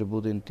dhënë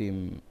kontributin tim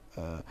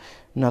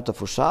në atë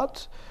fushat.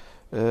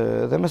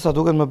 Dhe me sa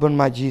duket më bën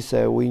magji se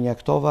u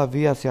injektova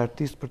via si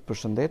artist për të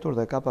përshëndetur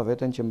dhe kapa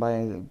veten që mbaja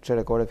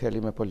çerekore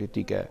fjalime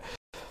politike.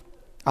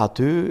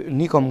 Aty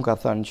Niko më ka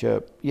thënë që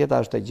jeta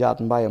është e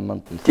gjatë, mbaje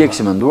mend. Ti e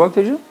kishe menduar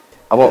këtë gjë?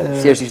 Apo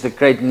thjesht ishte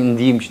krejt një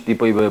ndihmë që ti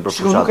po i bëje për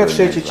fushatën? Nuk e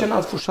fsheh që në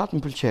atë fushat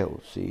më pëlqeu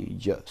si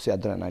gjë, si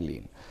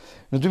adrenalin.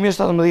 Në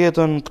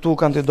 2017-ën këtu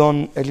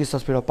kandidon Elisa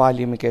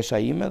Spiropali me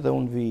kesha ime dhe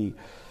unë vi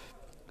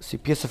si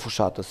pjesë e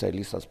fushatës e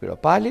Elisa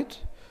Spiropalit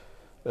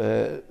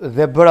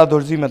dhe bëra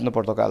dorëzimet në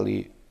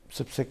Portokalli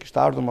sepse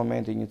kishte ardhur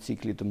momenti një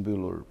cikli të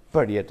mbyllur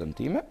për jetën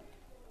time.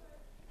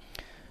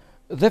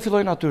 Dhe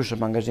filloi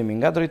natyrshëm angazhimi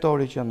nga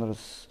drejtori i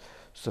qendrës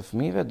së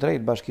fëmijëve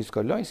drejt Bashkisë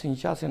Kolonjë si një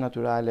qasje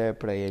natyrale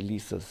prej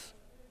Elisës,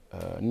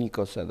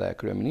 Nikos edhe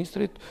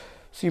kryeministrit,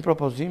 si një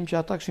propozim që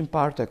ata kishin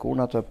parë tek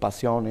unë atë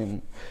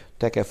pasionin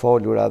tek e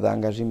folura dhe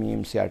angazhimi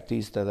im si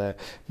artist edhe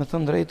me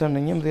thënë drejtën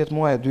në 11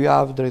 muaj e 2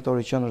 javë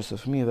drejtori i qendrës së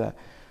fëmijëve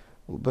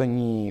u bë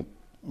një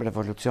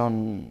revolucion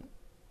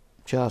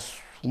që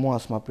mua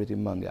s'ma priti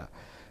mendja.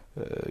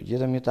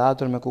 Gjetëm një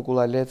teatr me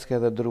Kukula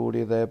Lecke dhe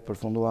Druri dhe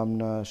përfunduam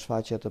në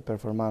shfaqje të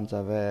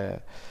performancave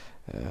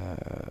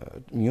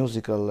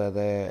musical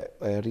edhe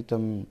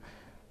rritëm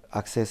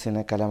aksesin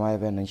e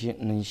kalamajve në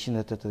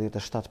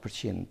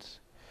 187%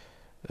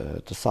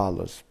 të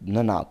sallës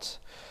në natë.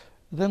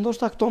 Dhe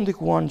ndoshta këto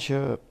ndikuan që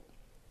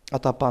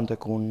ata pan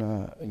tek unë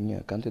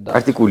një kandidat.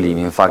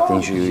 Artikulimi, në fakt që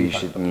ju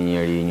ishit një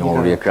njeri i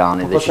njohur i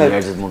ekranit dhe që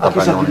njerëzit mund ta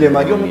pranonin.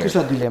 Jo, nuk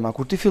kisha dilema.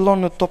 Kur ti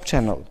fillon në Top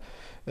Channel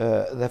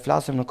dhe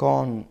flasim në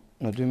kohën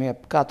në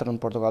 2004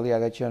 në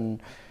Portokallia ka qenë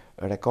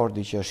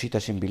rekordi që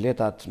shiteshin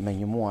biletat me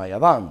një muaj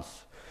avans.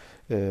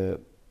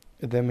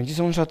 Dhe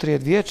megjithëse unë isha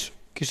 30 vjeç,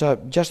 kisha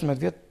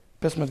 16 vjet,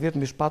 15 vjet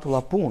mbi shpatulla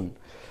punë.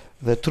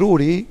 Dhe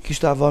Truri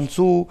kishte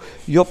avancu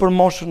jo për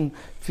moshën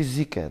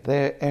fizike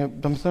dhe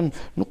domethënë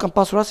nuk kam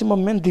pasur as një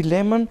moment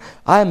dilemën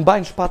a e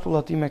mbajnë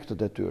shpatullat time këtë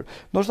detyrë.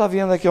 Ndoshta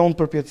vjen dhe kjo unë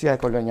përpjecësia e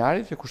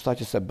kolonjarit që kushta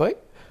që se bëj,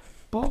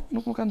 po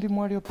nuk më kanë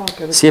ndihmuar jo pak.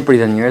 Si e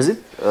pritën njerëzit?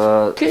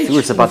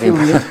 Sigurisht se patim.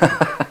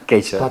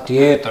 Keq.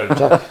 Patjetër,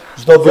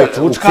 çdo bëj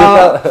çuçka,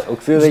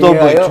 çdo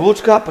bëj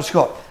çuçka, po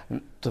shko,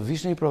 të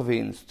vish në një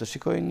provincë, të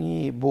shikoj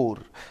një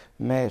burr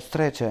me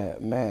streqe,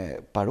 me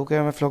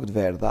paruke me flokë të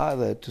verdha,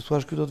 dhe të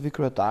thuash ky do të vi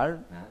kryetar,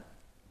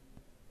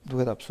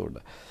 duket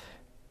absurde.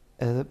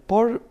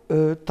 Por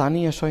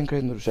tani e shohin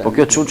krejt ndryshe. Po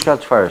kjo Çuçka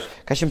çfarë është?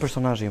 Ka qenë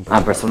personazhi im.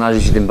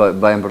 Personazhi që ti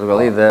bëjnë në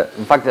Portokalli dhe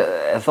në fakt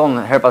e thon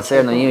her pas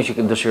here ndonjëherë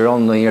që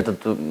dëshiron ndonjëherë të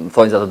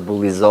thonë se të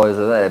bullizojë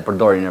dhe e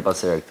përdorin her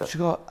pas here këtë.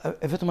 Shiko,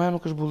 vetëm ajo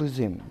nuk është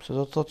bullizim, se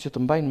do të thotë që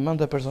të mbajnë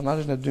mend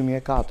personazhin e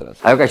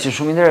 2004-s. Ajo ka qenë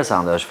shumë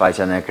interesante, është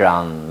faqja në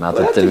ekran me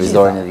atë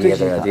televizorin e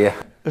vjetër atje.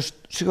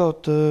 Shiko,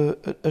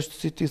 është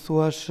si ti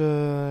thuash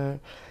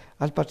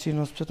Al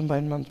Pacino, pse të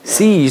mbajnë mend?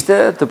 Si ishte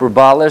të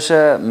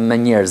përballeshe me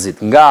njerëzit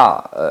nga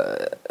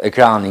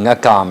ekrani, nga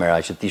kamera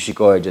që ti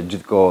shikoje gjatë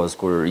gjithë kohës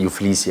kur ju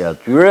flisje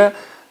atyre,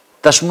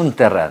 tashmë në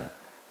terren?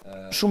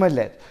 Shumë e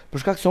lehtë,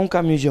 për shkak se unë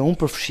kam një gjë, unë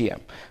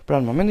përfshihem. Pra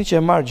në momentin që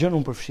e marr gjën,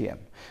 unë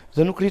përfshihem.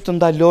 Dhe nuk rrit të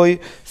ndaloj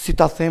si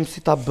ta them, si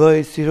ta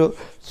bëj,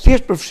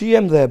 thjesht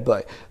përfshihem dhe e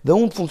bëj. Dhe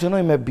unë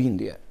funksionoj me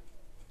bindje.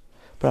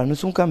 Pra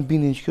nëse unë kam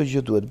bindjen që kjo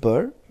gjë duhet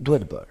bërë,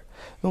 duhet bërë.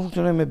 Dhe unë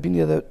funksionoj me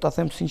bindje dhe ta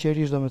them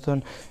sinqerisht,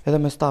 domethënë, edhe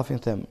me stafin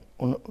them,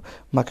 unë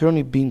ma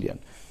krijoni bindjen.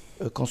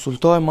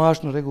 Konsultohem a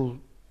është në rregull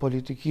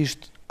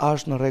politikisht, a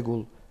është në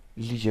rregull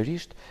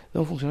ligjërisht,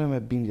 dhe unë funksionoj me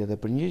bindje dhe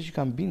për një gjë që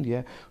kam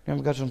bindje, unë jam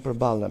i gatshëm të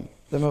përballem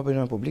dhe me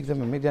opinionin publik dhe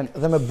me median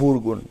dhe me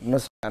burgun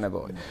nëse ka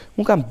nevojë.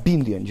 Unë kam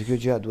bindjen që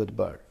kjo gjë duhet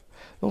bërë.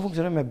 Dhe unë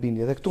funksionoj me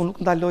bindje dhe këtu nuk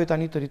ndaloj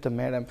tani të ri të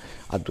merrem,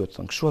 a duhet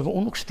thënë kështu,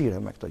 unë nuk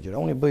shtirem me këto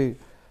gjëra, unë i bëj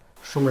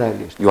shumë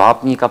realisht. Ju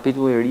hap një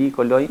kapitull i ri i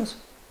kolonjës?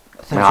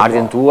 Me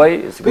ardhjen tuaj?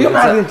 Po jo me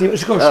ardhjen tim,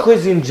 shkoj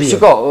zinxhir.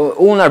 Shiko,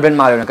 unë Arben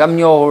Marion e kam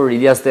njohur,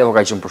 Ilia Stevo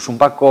ka qenë për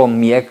shumë pak kohë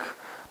mjek,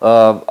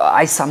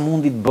 ai sa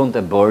mundi të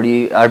bënte bëri,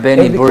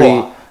 Arbeni bëri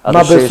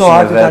ma beso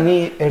aty tani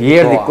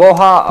erdhi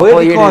koha, apo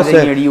erdhi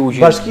dhe njeriu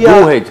që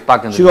duhet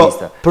pak në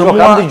liste. Por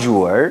kam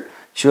dëgjuar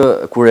që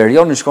kur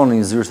Erion shkon në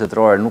një zyrë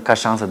shtetërore nuk ka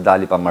shanse të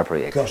dali pa marrë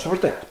projekt. Kjo është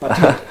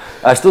vërtet.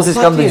 Ashtu siç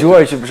kam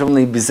dëgjuar që për shembull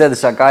në një bisedë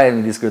shakaje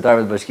midis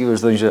kryetarëve të bashkive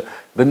thonë që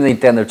bëjmë një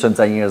tender çon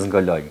ca njerëz në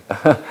kolonjë.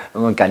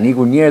 Domethënë kanë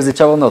ikur njerëzit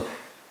çfarë ndodh.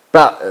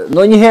 Pra,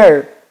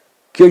 ndonjëherë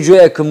kjo gjë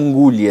e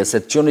këmbgulje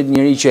se të çonit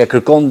njëri që e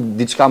kërkon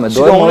diçka me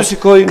dorë,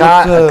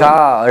 ka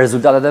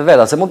rezultatet e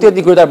veta. Se mund të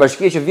jetë një kryetar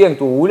bashkie që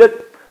vjen këtu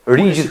ulet,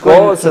 ri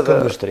gjithkohë se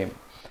të vështrim.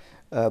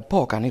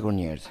 Po, kanë ikur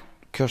njerëz.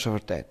 Kjo është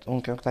vërtet.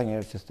 Unë kam këta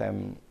njerëz që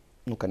them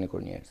nuk kanë ikur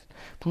njerëz.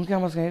 Po nuk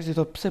jam as njerëz që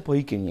thotë pse po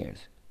ikin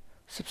njerëz.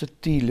 Sepse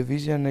ti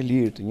lëvizjen e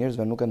lirë të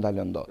njerëzve nuk e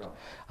ndalon dot.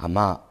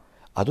 Ama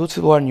a duhet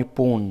filluar një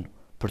punë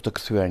për të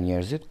kthyer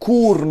njerëzit?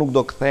 Kurrë nuk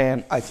do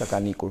kthehen aq sa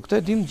kanë ikur. Këtë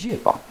e dim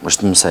gjithë. Po,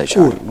 është më së qartë.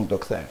 Kurrë nuk do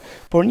kthehen.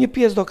 Por një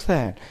pjesë do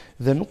kthehen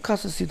dhe nuk ka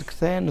se si të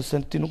kthehen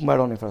nëse ti nuk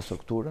mbaron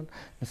infrastrukturën,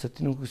 nëse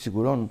ti nuk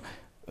siguron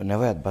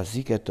nevojat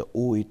bazike të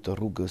ujit, të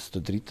rrugës, të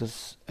dritës,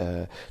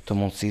 të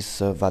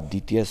mundësisë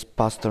vaditjes,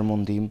 pas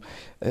tërmundim,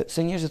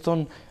 se njerëzit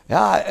thonë,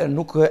 ja,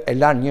 nuk e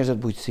lanë njerëzit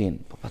bujqësinë,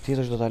 po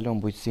patjetër do ta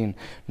lënë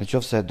bujqësinë,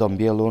 nëse do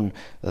mbjell unë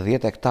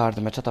 10 hektarë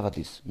dhe me çata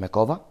vadis, me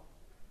kova?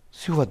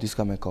 Si u vadis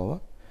ka me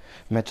kova?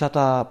 Me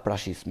çata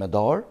prashis, me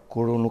dorë,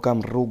 kur unë nuk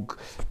kam rrugë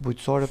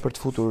bujqësore për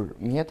të futur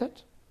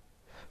mjetet?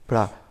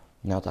 Pra,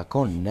 në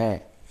atakon ne,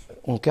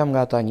 unë kam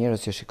nga ata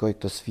njerëz që shikoj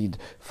këtë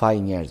sfidë faj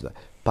njerëzve.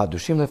 Pa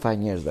dyshim dhe faj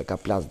njerëzve, ka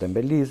plas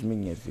dembelizmi,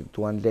 njerëzit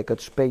tuan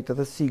lekët shpejt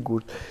dhe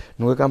sigurt,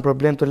 nuk e kam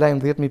problem të lajmë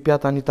 10.000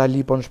 pjata në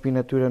Itali, po në shpinë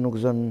e tyre nuk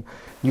zën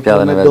një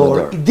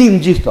pomidor, i dim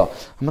gjithë to.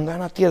 Më nga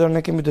ana tjetër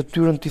ne kemi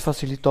detyrën t'i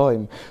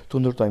facilitojmë, t'u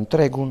ndërtojmë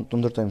tregun,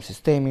 t'u ndërtojmë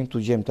sistemin, t'u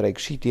gjejmë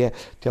treg shitje,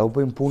 t'ia u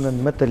bëjmë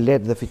punën më të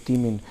lehtë dhe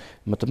fitimin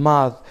më të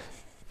madh.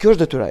 Kjo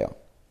është detyra jonë.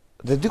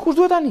 Dhe dikush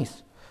duhet ta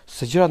nisë.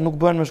 Se gjërat nuk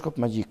bëhen me shkop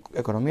magjik.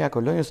 Ekonomia e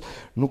kolonjës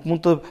nuk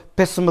mund të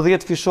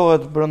 15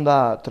 fishohet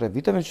brenda 3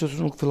 viteve që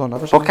nuk fillon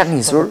atë. Po ka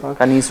nisur.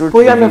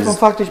 Po jam në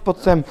fakti që po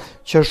të them,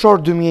 qershor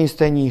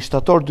 2021,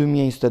 shtator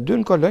 2022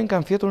 në kolonjë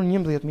kanë fjetur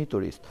 11.000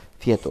 turistë.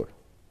 Fjetur.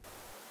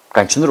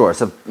 Kanë qëndruar,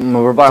 se më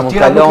përpara mund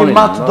kalonin. Nuk e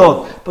mat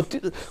dot. Po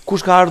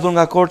kush ka ardhur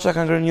nga Korça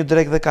ka ngrënë një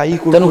drek dhe ka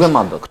ikur. Këtë nuk e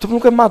mat dot. Këtë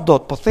nuk e mat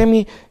dot. Po themi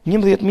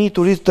 11.000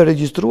 turistë të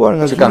regjistruar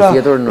nga zyra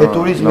e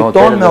turizmit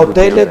tonë me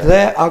hotelet dhe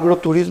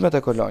agroturizmet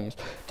e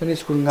kolonjës. Tani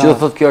sikur nga Që do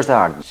thotë kjo është e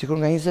ardhmë.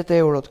 Sikur nga 20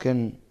 euro të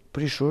kenë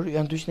prishur,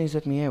 janë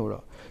 220.000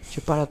 euro,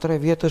 që para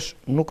 3 vjetësh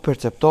nuk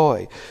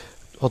perceptohej.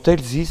 Hotel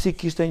Zisi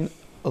kishte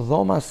një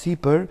dhoma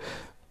sipër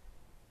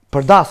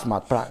për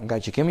dasmat, pra nga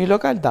që kemi një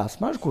lokal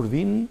dasmash kur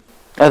vinë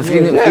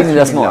Fini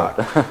dasmor.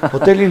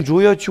 Hotelin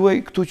Gjujo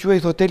këtu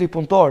quhet hoteli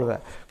punëtorëve.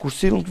 Kur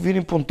sillen të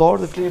vinin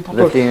punëtorë dhe flinin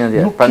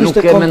punëtorë. Pra nuk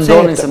e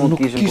mendonin se mund të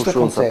kishin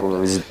kushtun për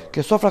vizitë.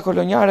 Ke sofra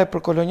kolonjare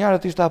për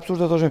kolonjarët ishte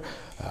absurde, thoshim,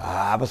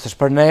 po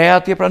s'është për ne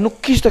atje, pra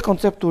nuk kishte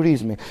koncept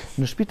turizmi.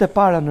 Në shtëpitë e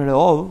para në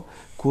Reov,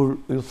 kur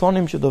ju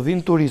thonim që do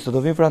vinë turistë, do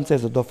vinë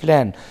francezë, do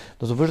flenë,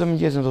 do të vërtet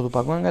mëngjesin, do të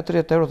paguajnë nga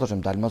 30 euro, thoshim,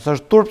 dal, mos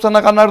është turp se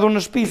na kanë ardhur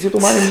në shtëpi, si tu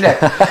marrim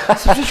lek.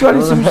 Sepse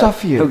quhen si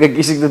mysafir. Nuk e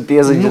kishin këtë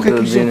pjesën që nuk e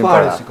kishin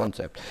fare si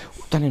koncept.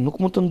 Tani nuk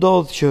mund të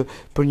ndodhë që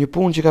për një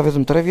punë që ka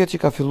vetëm 3 vjet që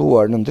ka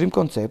filluar në ndrim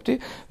koncepti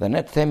dhe ne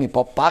të themi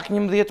po pak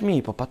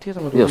 11.000, po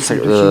patjetër më duhet të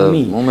ishin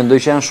 200.000. Unë mendoj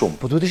që janë shumë.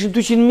 Po duhet të ishin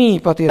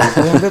 200.000 patjetër,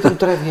 po janë vetëm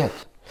 3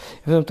 vjet.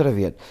 Vetëm 3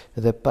 vjet.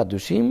 Dhe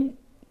padyshim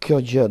kjo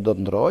gjë do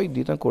të ndroj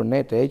ditën kur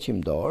ne të heqim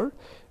dorë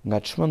nga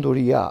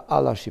çmenduria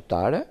alla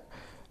shqiptare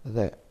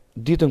dhe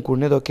ditën kur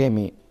ne do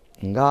kemi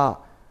nga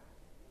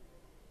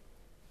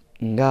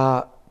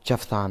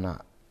Qafthana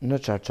në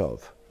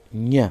Çarçov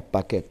një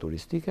paketë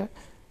turistike,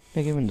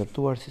 ne kemi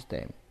ndërtuar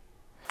sistemin.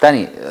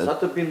 Tani, Sa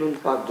të pindun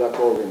pak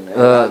Gjakovin?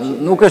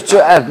 nuk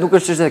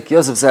është çështje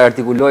kjo sepse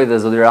artikuloi dhe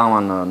zoti Rama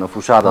në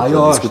fushatat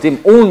të diskutim.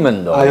 Unë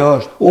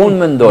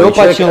mendoj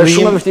që është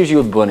shumë e vështirë që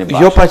ju të bëni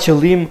bashkë. Jo pa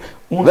qëllim,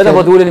 vetëm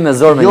po të uleni me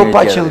zor me jo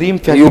pa qëllim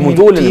fjalimin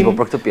tim, po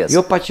për këtë pjesë.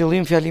 Jo pa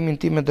qëllim fjalimin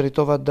tim e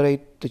drejtova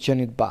drejt të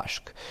qenit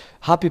bashk.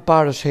 Hapi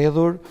parë është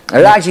hedhur.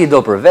 Raqi i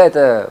do për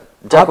vete,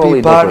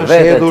 Gjakovi i do për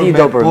vete, ti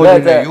do për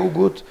vete.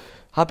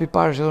 Hapi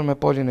parë është hedhur me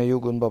polin e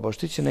jugut në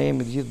Boboshtit që ne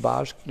jemi të gjithë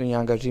bashkë në një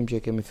angazhim që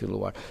e kemi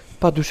filluar.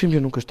 Pa dyshim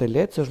që nuk është e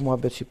lehtë, se është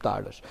muhabet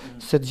shqiptarësh.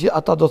 Se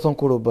ata do thonë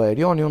kur u bë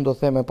Erioni, unë do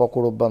theme po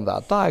kur u bën dhe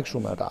ata e kështu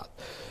me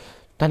radhë.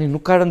 Tani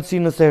nuk ka rëndësi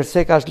nëse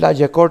Erseka është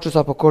lagje e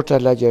Korçës apo Korça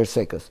është lagje e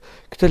Ersekës.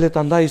 Këtë le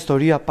ta ndaj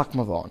historia pak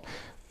më vonë.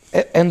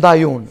 E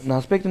ndaj unë, në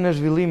aspektin e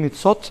zhvillimit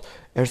sot,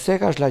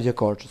 Erseka është lagje e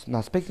Korçës. Në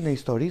aspektin e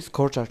historisë,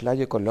 Korça është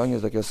lagje e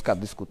Kolonjës dhe kjo s'ka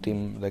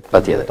diskutim dhe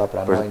patjetër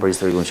për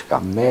historikun që ka.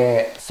 Me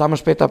sa më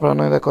shpejt ta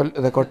pranojnë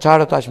dhe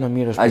korçarët aq më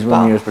mirë është për ta. Aq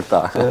më mirë është për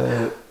ta.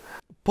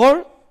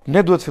 Por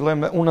ne duhet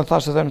fillojmë, unë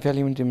thash edhe në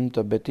fjalimin tim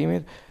të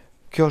betimit,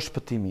 kjo është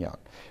shpëtimi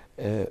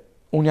janë.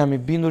 Unë jam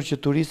i bindur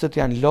që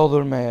turistët janë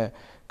lodhur me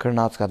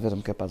kërnackat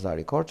vetëm ke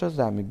pazari Korçës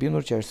dhe jam i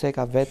bindur që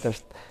Erseka vetë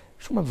është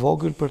shumë e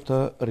vogël për të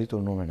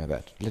rritur numrin e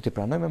vet. Le të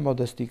pranojmë me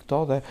modesti këto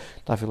dhe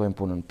ta fillojmë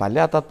punën.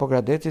 Palatat po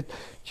Gradecit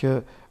që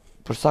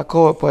për sa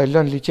kohë po e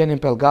lën liçenin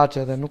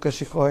Pellgaçe dhe nuk e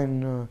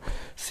shikojnë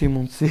si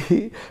mundësi.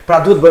 Pra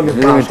duhet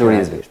bëjmë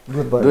turizmi.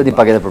 Duhet i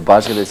paketë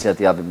përbashkët dhe që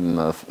t'i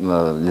japim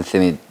le të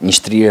themi një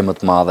shtrirje më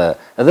të madhe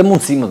edhe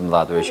mundësi më të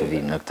mëdha atyre që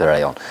vinë në këtë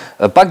rajon.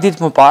 Pak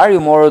ditë më parë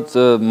ju morët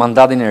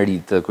mandatin e ri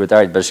të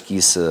kryetarit të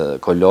Bashkisë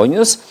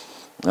Kolonjës.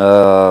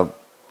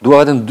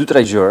 Dua vetëm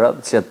 2-3 gjëra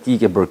që ti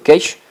ke bërë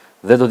keq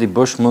dhe do t'i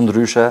bësh më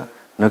ndryshe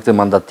në këtë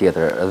mandat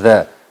tjetër. Dhe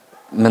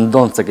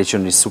mendon se ke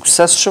qenë i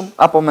suksesshëm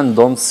apo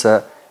mendon se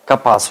ka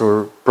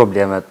pasur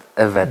problemet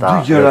e veta?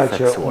 2 gjëra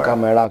që unë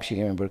kam merak që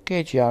kemi bërë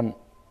keq janë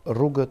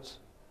rrugët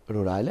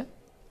rurale,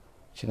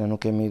 që ne nuk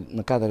kemi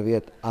në 4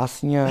 vjet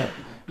asnjë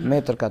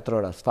metër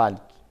katror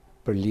asfalt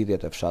për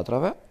lidhjet e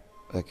fshatrave,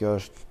 dhe kjo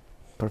është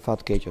për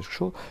fat keq është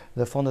kështu,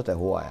 dhe fondet e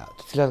huaja,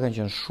 të cilat kanë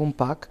qenë shumë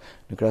pak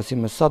në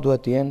krahasim me sa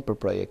duhet të jenë për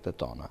projektet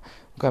tona.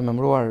 Unë kam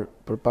emëruar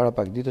përpara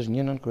pak ditësh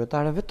një nën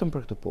kryetare vetëm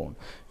për këtë punë,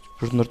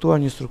 për të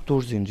ndërtuar një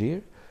strukturë zinxhir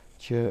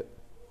që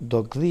do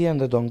gdhihen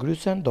dhe do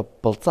ngrysen, do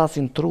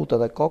pëllcasin trut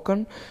edhe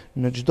kokën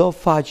në çdo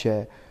faqe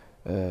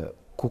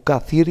ku ka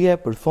thirrje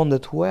për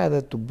fondet huaja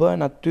dhe të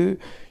bëhen aty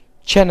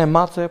qene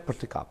mace për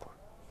t'i kapur.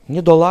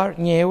 $1,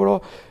 €1,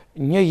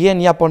 1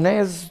 yen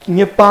japonez,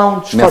 1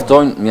 pound.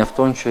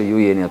 Mjafton që ju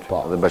jeni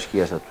aty dhe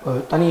bashkia është aty.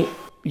 Tani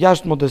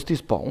jashtë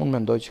modestisë po, unë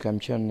mendoj që kam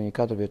qenë një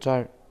 4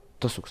 vjeçar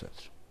të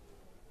suksesshëm.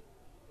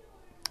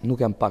 Nuk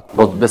jam pak.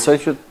 Po besoj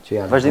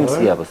që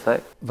vazhdimësia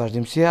pastaj.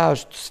 Vazhdimësia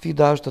është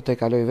sfida, është të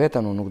kaloj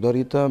veten, unë nuk do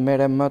ri të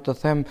merrem më të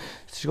them,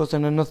 siç se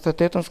në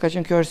 98-ën s'ka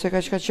qenë kjo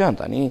Erseka që ka qenë.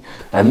 Tani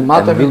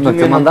matet me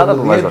këtë mandat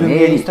apo vazhdon?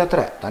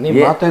 2023. Tani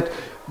matet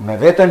me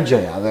veten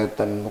gjëja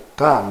dhe nuk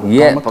ka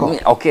më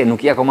kohë. Okej,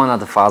 nuk je akoma në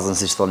atë fazën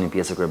siç thonë një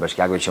pjesë e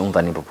kryebashkiakëve që unë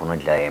tani po punoj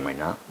të la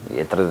emrin, ha.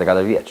 Je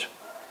 34 vjeç.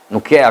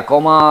 Nuk ke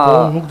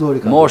akoma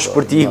mosh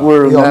për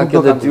t'ikur nga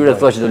kjo detyrë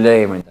thua që do le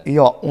emrin.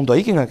 Jo, unë do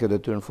iki nga kjo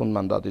detyrë në fund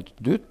mandatit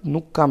të dytë,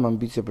 nuk kam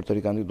ambicie për të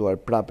rikandiduar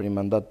prapë një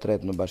mandat të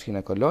tretë në Bashkinë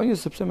e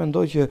Kolonjës, sepse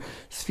mendoj që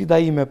sfida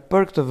ime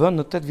për këtë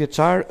vend në 8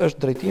 vjeçar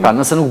është drejtimi. Pra,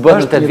 nëse nuk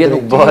bëhet në 8 vjet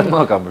nuk bëhet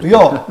më kam përshtypjen.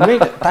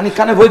 Jo, tani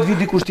ka nevojë të vi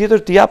dikush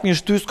tjetër të jap një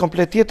shtys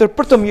komplet tjetër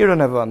për të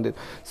mirën e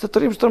vendit. Se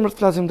të rrim shtërmër të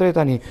flasim drejt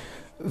tani.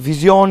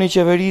 Vizioni,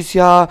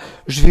 qeverisja,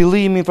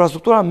 zhvillimi,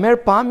 infrastruktura merr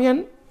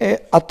pamjen e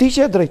atij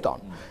që e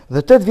drejton. Dhe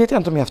 8 vjet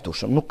janë të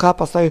mjaftueshëm. Nuk ka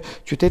pastaj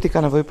qyteti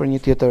ka nevojë për një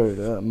tjetër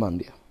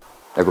mendje.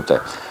 E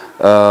kuptoj.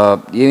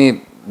 Jemi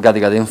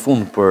gati në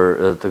fund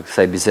për të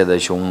kësaj bisede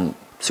që unë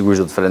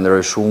sigurisht do të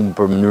falenderoj shumë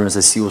për mënyrën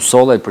se si u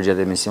sollet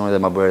përgjatë emisionit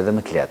dhe ma bëri edhe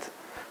më të lehtë.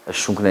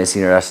 Është shumë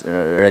kënaqësi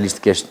realisht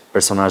të kesh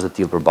personazhe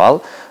të tillë përballë.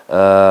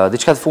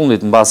 Diçka të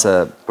fundit mbase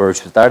për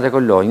qytetarët e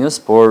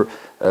Kolonjës, por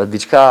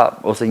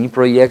diçka ose një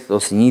projekt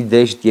ose një ide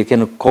që ti e ke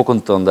në kokën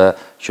tënde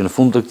që në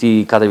fund të këtij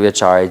 4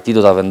 vjeçari ti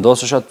do ta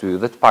vendosësh aty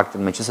dhe të paktën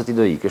meqense ti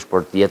do ikësh,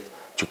 por të jetë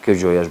që kjo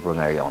gjë është bërë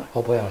nga Erioni.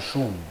 Po janë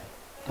shumë.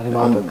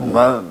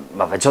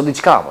 Ma veço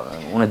diçka,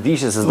 unë e di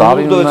që se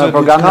s'dallim në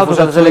program të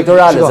fushatës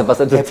elektorale, se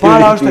pastaj e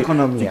para është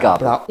ekonomia.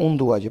 Pra unë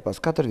dua që pas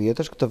 4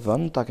 vjetësh këtë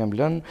vend ta kem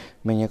lënë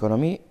me një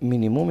ekonomi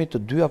minimumi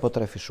të 2 apo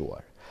 3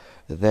 fishuar.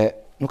 Dhe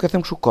nuk e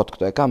them kështu kot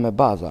këto, e kam me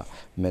baza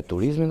me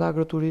turizmin dhe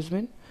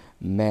agroturizmin,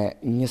 me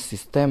një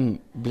sistem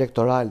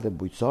blegtoral dhe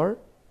bujqësor,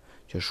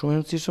 që është shumë e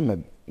rëndësishëm, me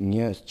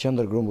një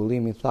qendër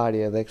grumbullimi,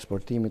 tharje dhe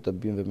eksportimi të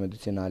bimëve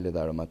medicinale dhe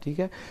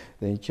aromatike,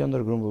 dhe një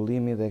qendër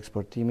grumbullimi dhe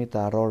eksportimi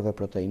të arrorëve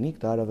proteinik,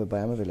 të arrorëve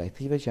bajameve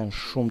lajthive që janë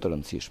shumë të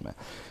rëndësishme.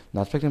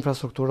 Në aspektin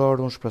infrastrukturor,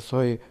 unë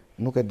shpresoj,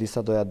 nuk e di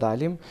sa doja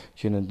dalim,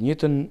 që në të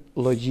njëjtën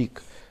logjik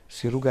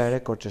si rruga e re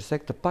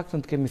Korçersek, të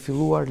paktën të kemi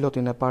filluar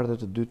lotin e parë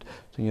dhe të dytë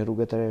të një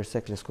rrugë të re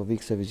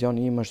Ersek-Leskovik, se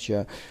vizioni im është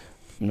që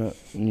në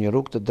një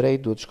rrugë të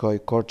drejtë duhet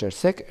shkoj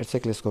Korçë-Ersek,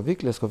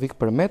 Ersek-Leskovik, Leskovik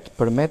përmet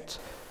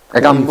E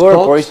kam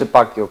bërë, por ishte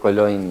pak kjo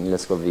kolojnë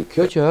Leskovik.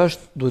 Kjo që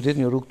është, duhet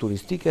jetë një rrugë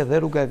turistike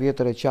dhe rruga e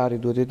vjetër e Qari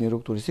duhet jetë një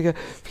rrugë turistike.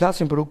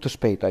 Flasim për rrugë të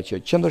shpejta që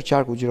qendër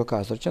qarku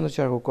Gjirokastër, qendër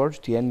qarku Korçë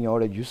të jenë 1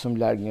 orë gjysmë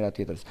larg njëra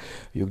tjetrës.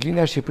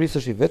 Juglinja e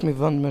Shqipërisë është i vetmi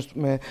vend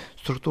me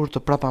strukturë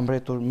të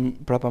prapambetur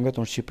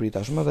në Shqipëri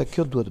tashmë dhe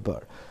kjo duhet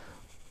bërë.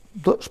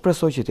 Do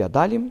shpresoj që t'ja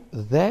dalim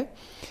dhe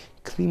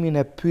kthimin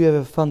e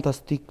pyjeve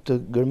fantastik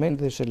të Gërmenit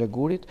dhe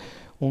Shelegurit,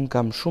 unë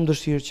kam shumë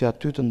dëshirë që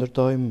aty të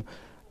ndërtojmë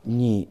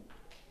një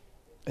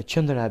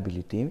qendër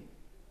rehabilitimi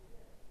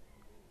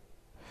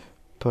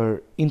për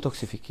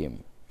intoksifikim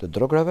të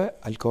drograve,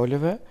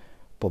 alkooleve,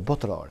 po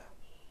botërore.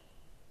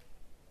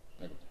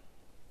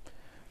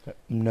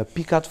 Në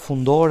pikat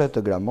fundore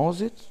të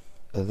Gramozit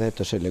dhe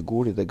të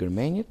Shelegurit dhe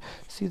Gërmenit,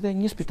 si dhe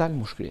një spital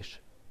mushkrish.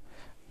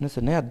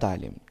 Nëse ne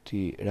dalim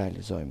t'i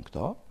realizojmë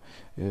këto,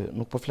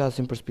 nuk po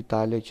flasim për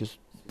spitale që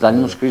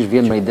Tani mushkrish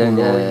vjen me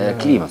idenë e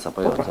klimës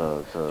apo jo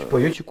po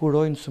jo që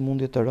kurojnë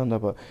sëmundje të rënda,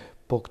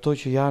 po këto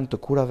që janë të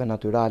kurave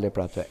natyrale,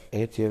 pra të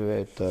ecjeve,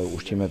 të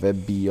ushqimeve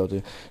bio,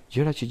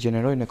 gjëra që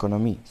gjenerojnë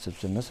ekonomi,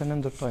 sepse nëse ne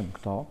ndërtojmë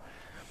këto,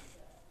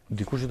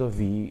 dikush do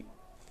vi,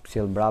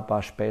 sjell mbrapa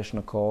shpesh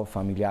në kohë,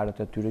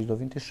 familjarët e tyre që do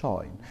vinë të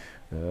shohin,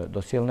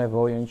 do sjell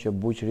nevojën që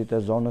buqërit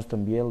e zonës të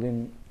mbjellin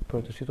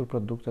për të shitur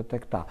produkte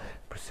tek ta,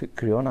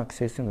 krijon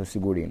aksesin dhe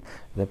sigurinë.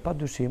 Dhe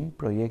padyshim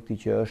projekti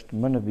që është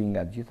më në vijim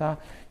nga të gjitha,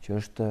 që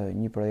është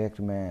një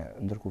projekt me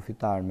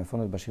ndërkufitar me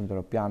fondet Bashkimit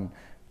Evropian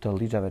të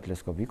ligjave të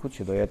Leskovikut,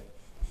 që do jetë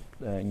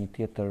një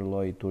tjetër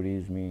lloj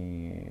turizmi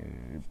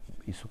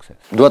i sukses.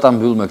 Dua ta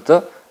mbyll me këtë,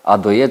 a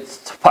do jetë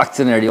të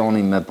paktën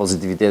Erioni me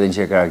pozitivitetin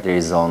që e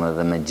karakterizon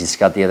dhe me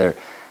gjithçka tjetër,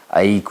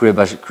 ai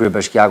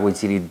kryebashkiaku i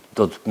cili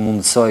do të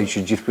mundsoj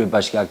që gjithë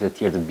kryebashkiakët e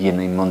tjerë të bien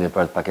në mendje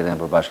për atë paketën e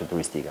përbashkët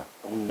turistike.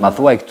 Ma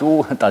thuaj këtu,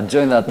 ta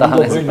gjojnë dhe ata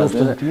në sipas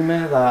luftën time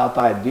dhe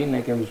ata e dinë,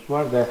 ne kemi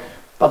diskutuar dhe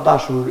pa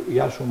dashur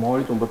jashtë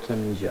humorit, unë po të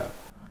them një gjë,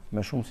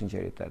 me shumë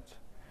sinqeritet.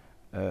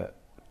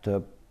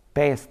 Të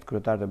 5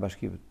 kryetarët e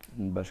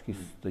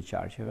bashkisë të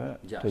Qarqeve,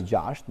 të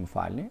 6, më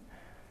falni,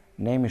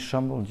 ne jemi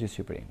shembull në gjithë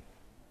Shqipërinë.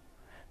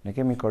 Ne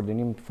kemi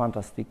koordinim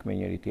fantastik me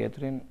njëri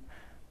tjetrin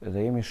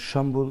dhe jemi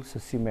shembull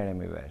se si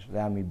merremi vesh. Dhe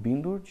jam i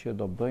bindur që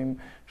do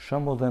bëjmë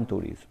shembull dhe në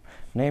turizm.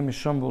 Ne jemi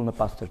shembull në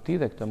pastërti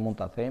dhe këtë mund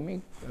ta themi,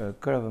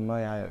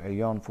 KRVM-ja e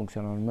jon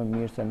funksionon më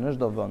mirë se në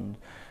çdo vend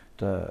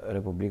të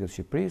Republikës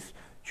së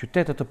Shqipërisë.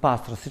 Qytete të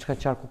pastra siç ka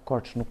qarku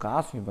Korçë nuk ka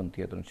asnjë vend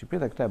tjetër në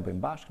Shqipëri dhe këtë e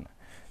bëjmë bashkë ne.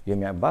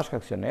 Jemi bashkë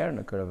aksioner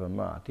në KRVM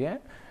atje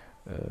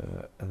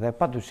dhe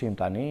padyshim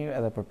tani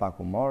edhe për pak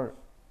humor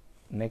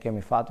ne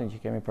kemi fatin që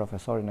kemi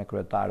profesorin e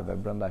kryetarëve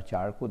brenda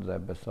qarkut dhe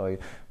besoj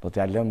do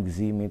t'ja lëm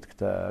gëzimit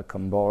këtë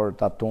këmbor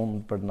tatun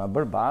për të na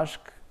bërë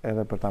bashkë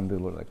edhe për ta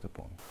mbyllur edhe këtë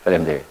punë.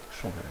 Faleminderit.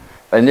 Shumë faleminderit.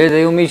 Faleminderit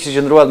dhe ju miq që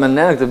qëndruat me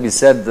ne në këtë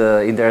bisedë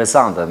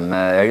interesante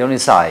me Erion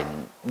Isai,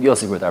 jo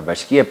si kryetar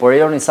bashkie, por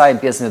Erion Isai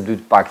në pjesën e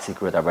dytë pak si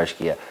kryetar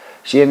bashkie.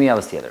 Shihemi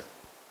javës tjetër.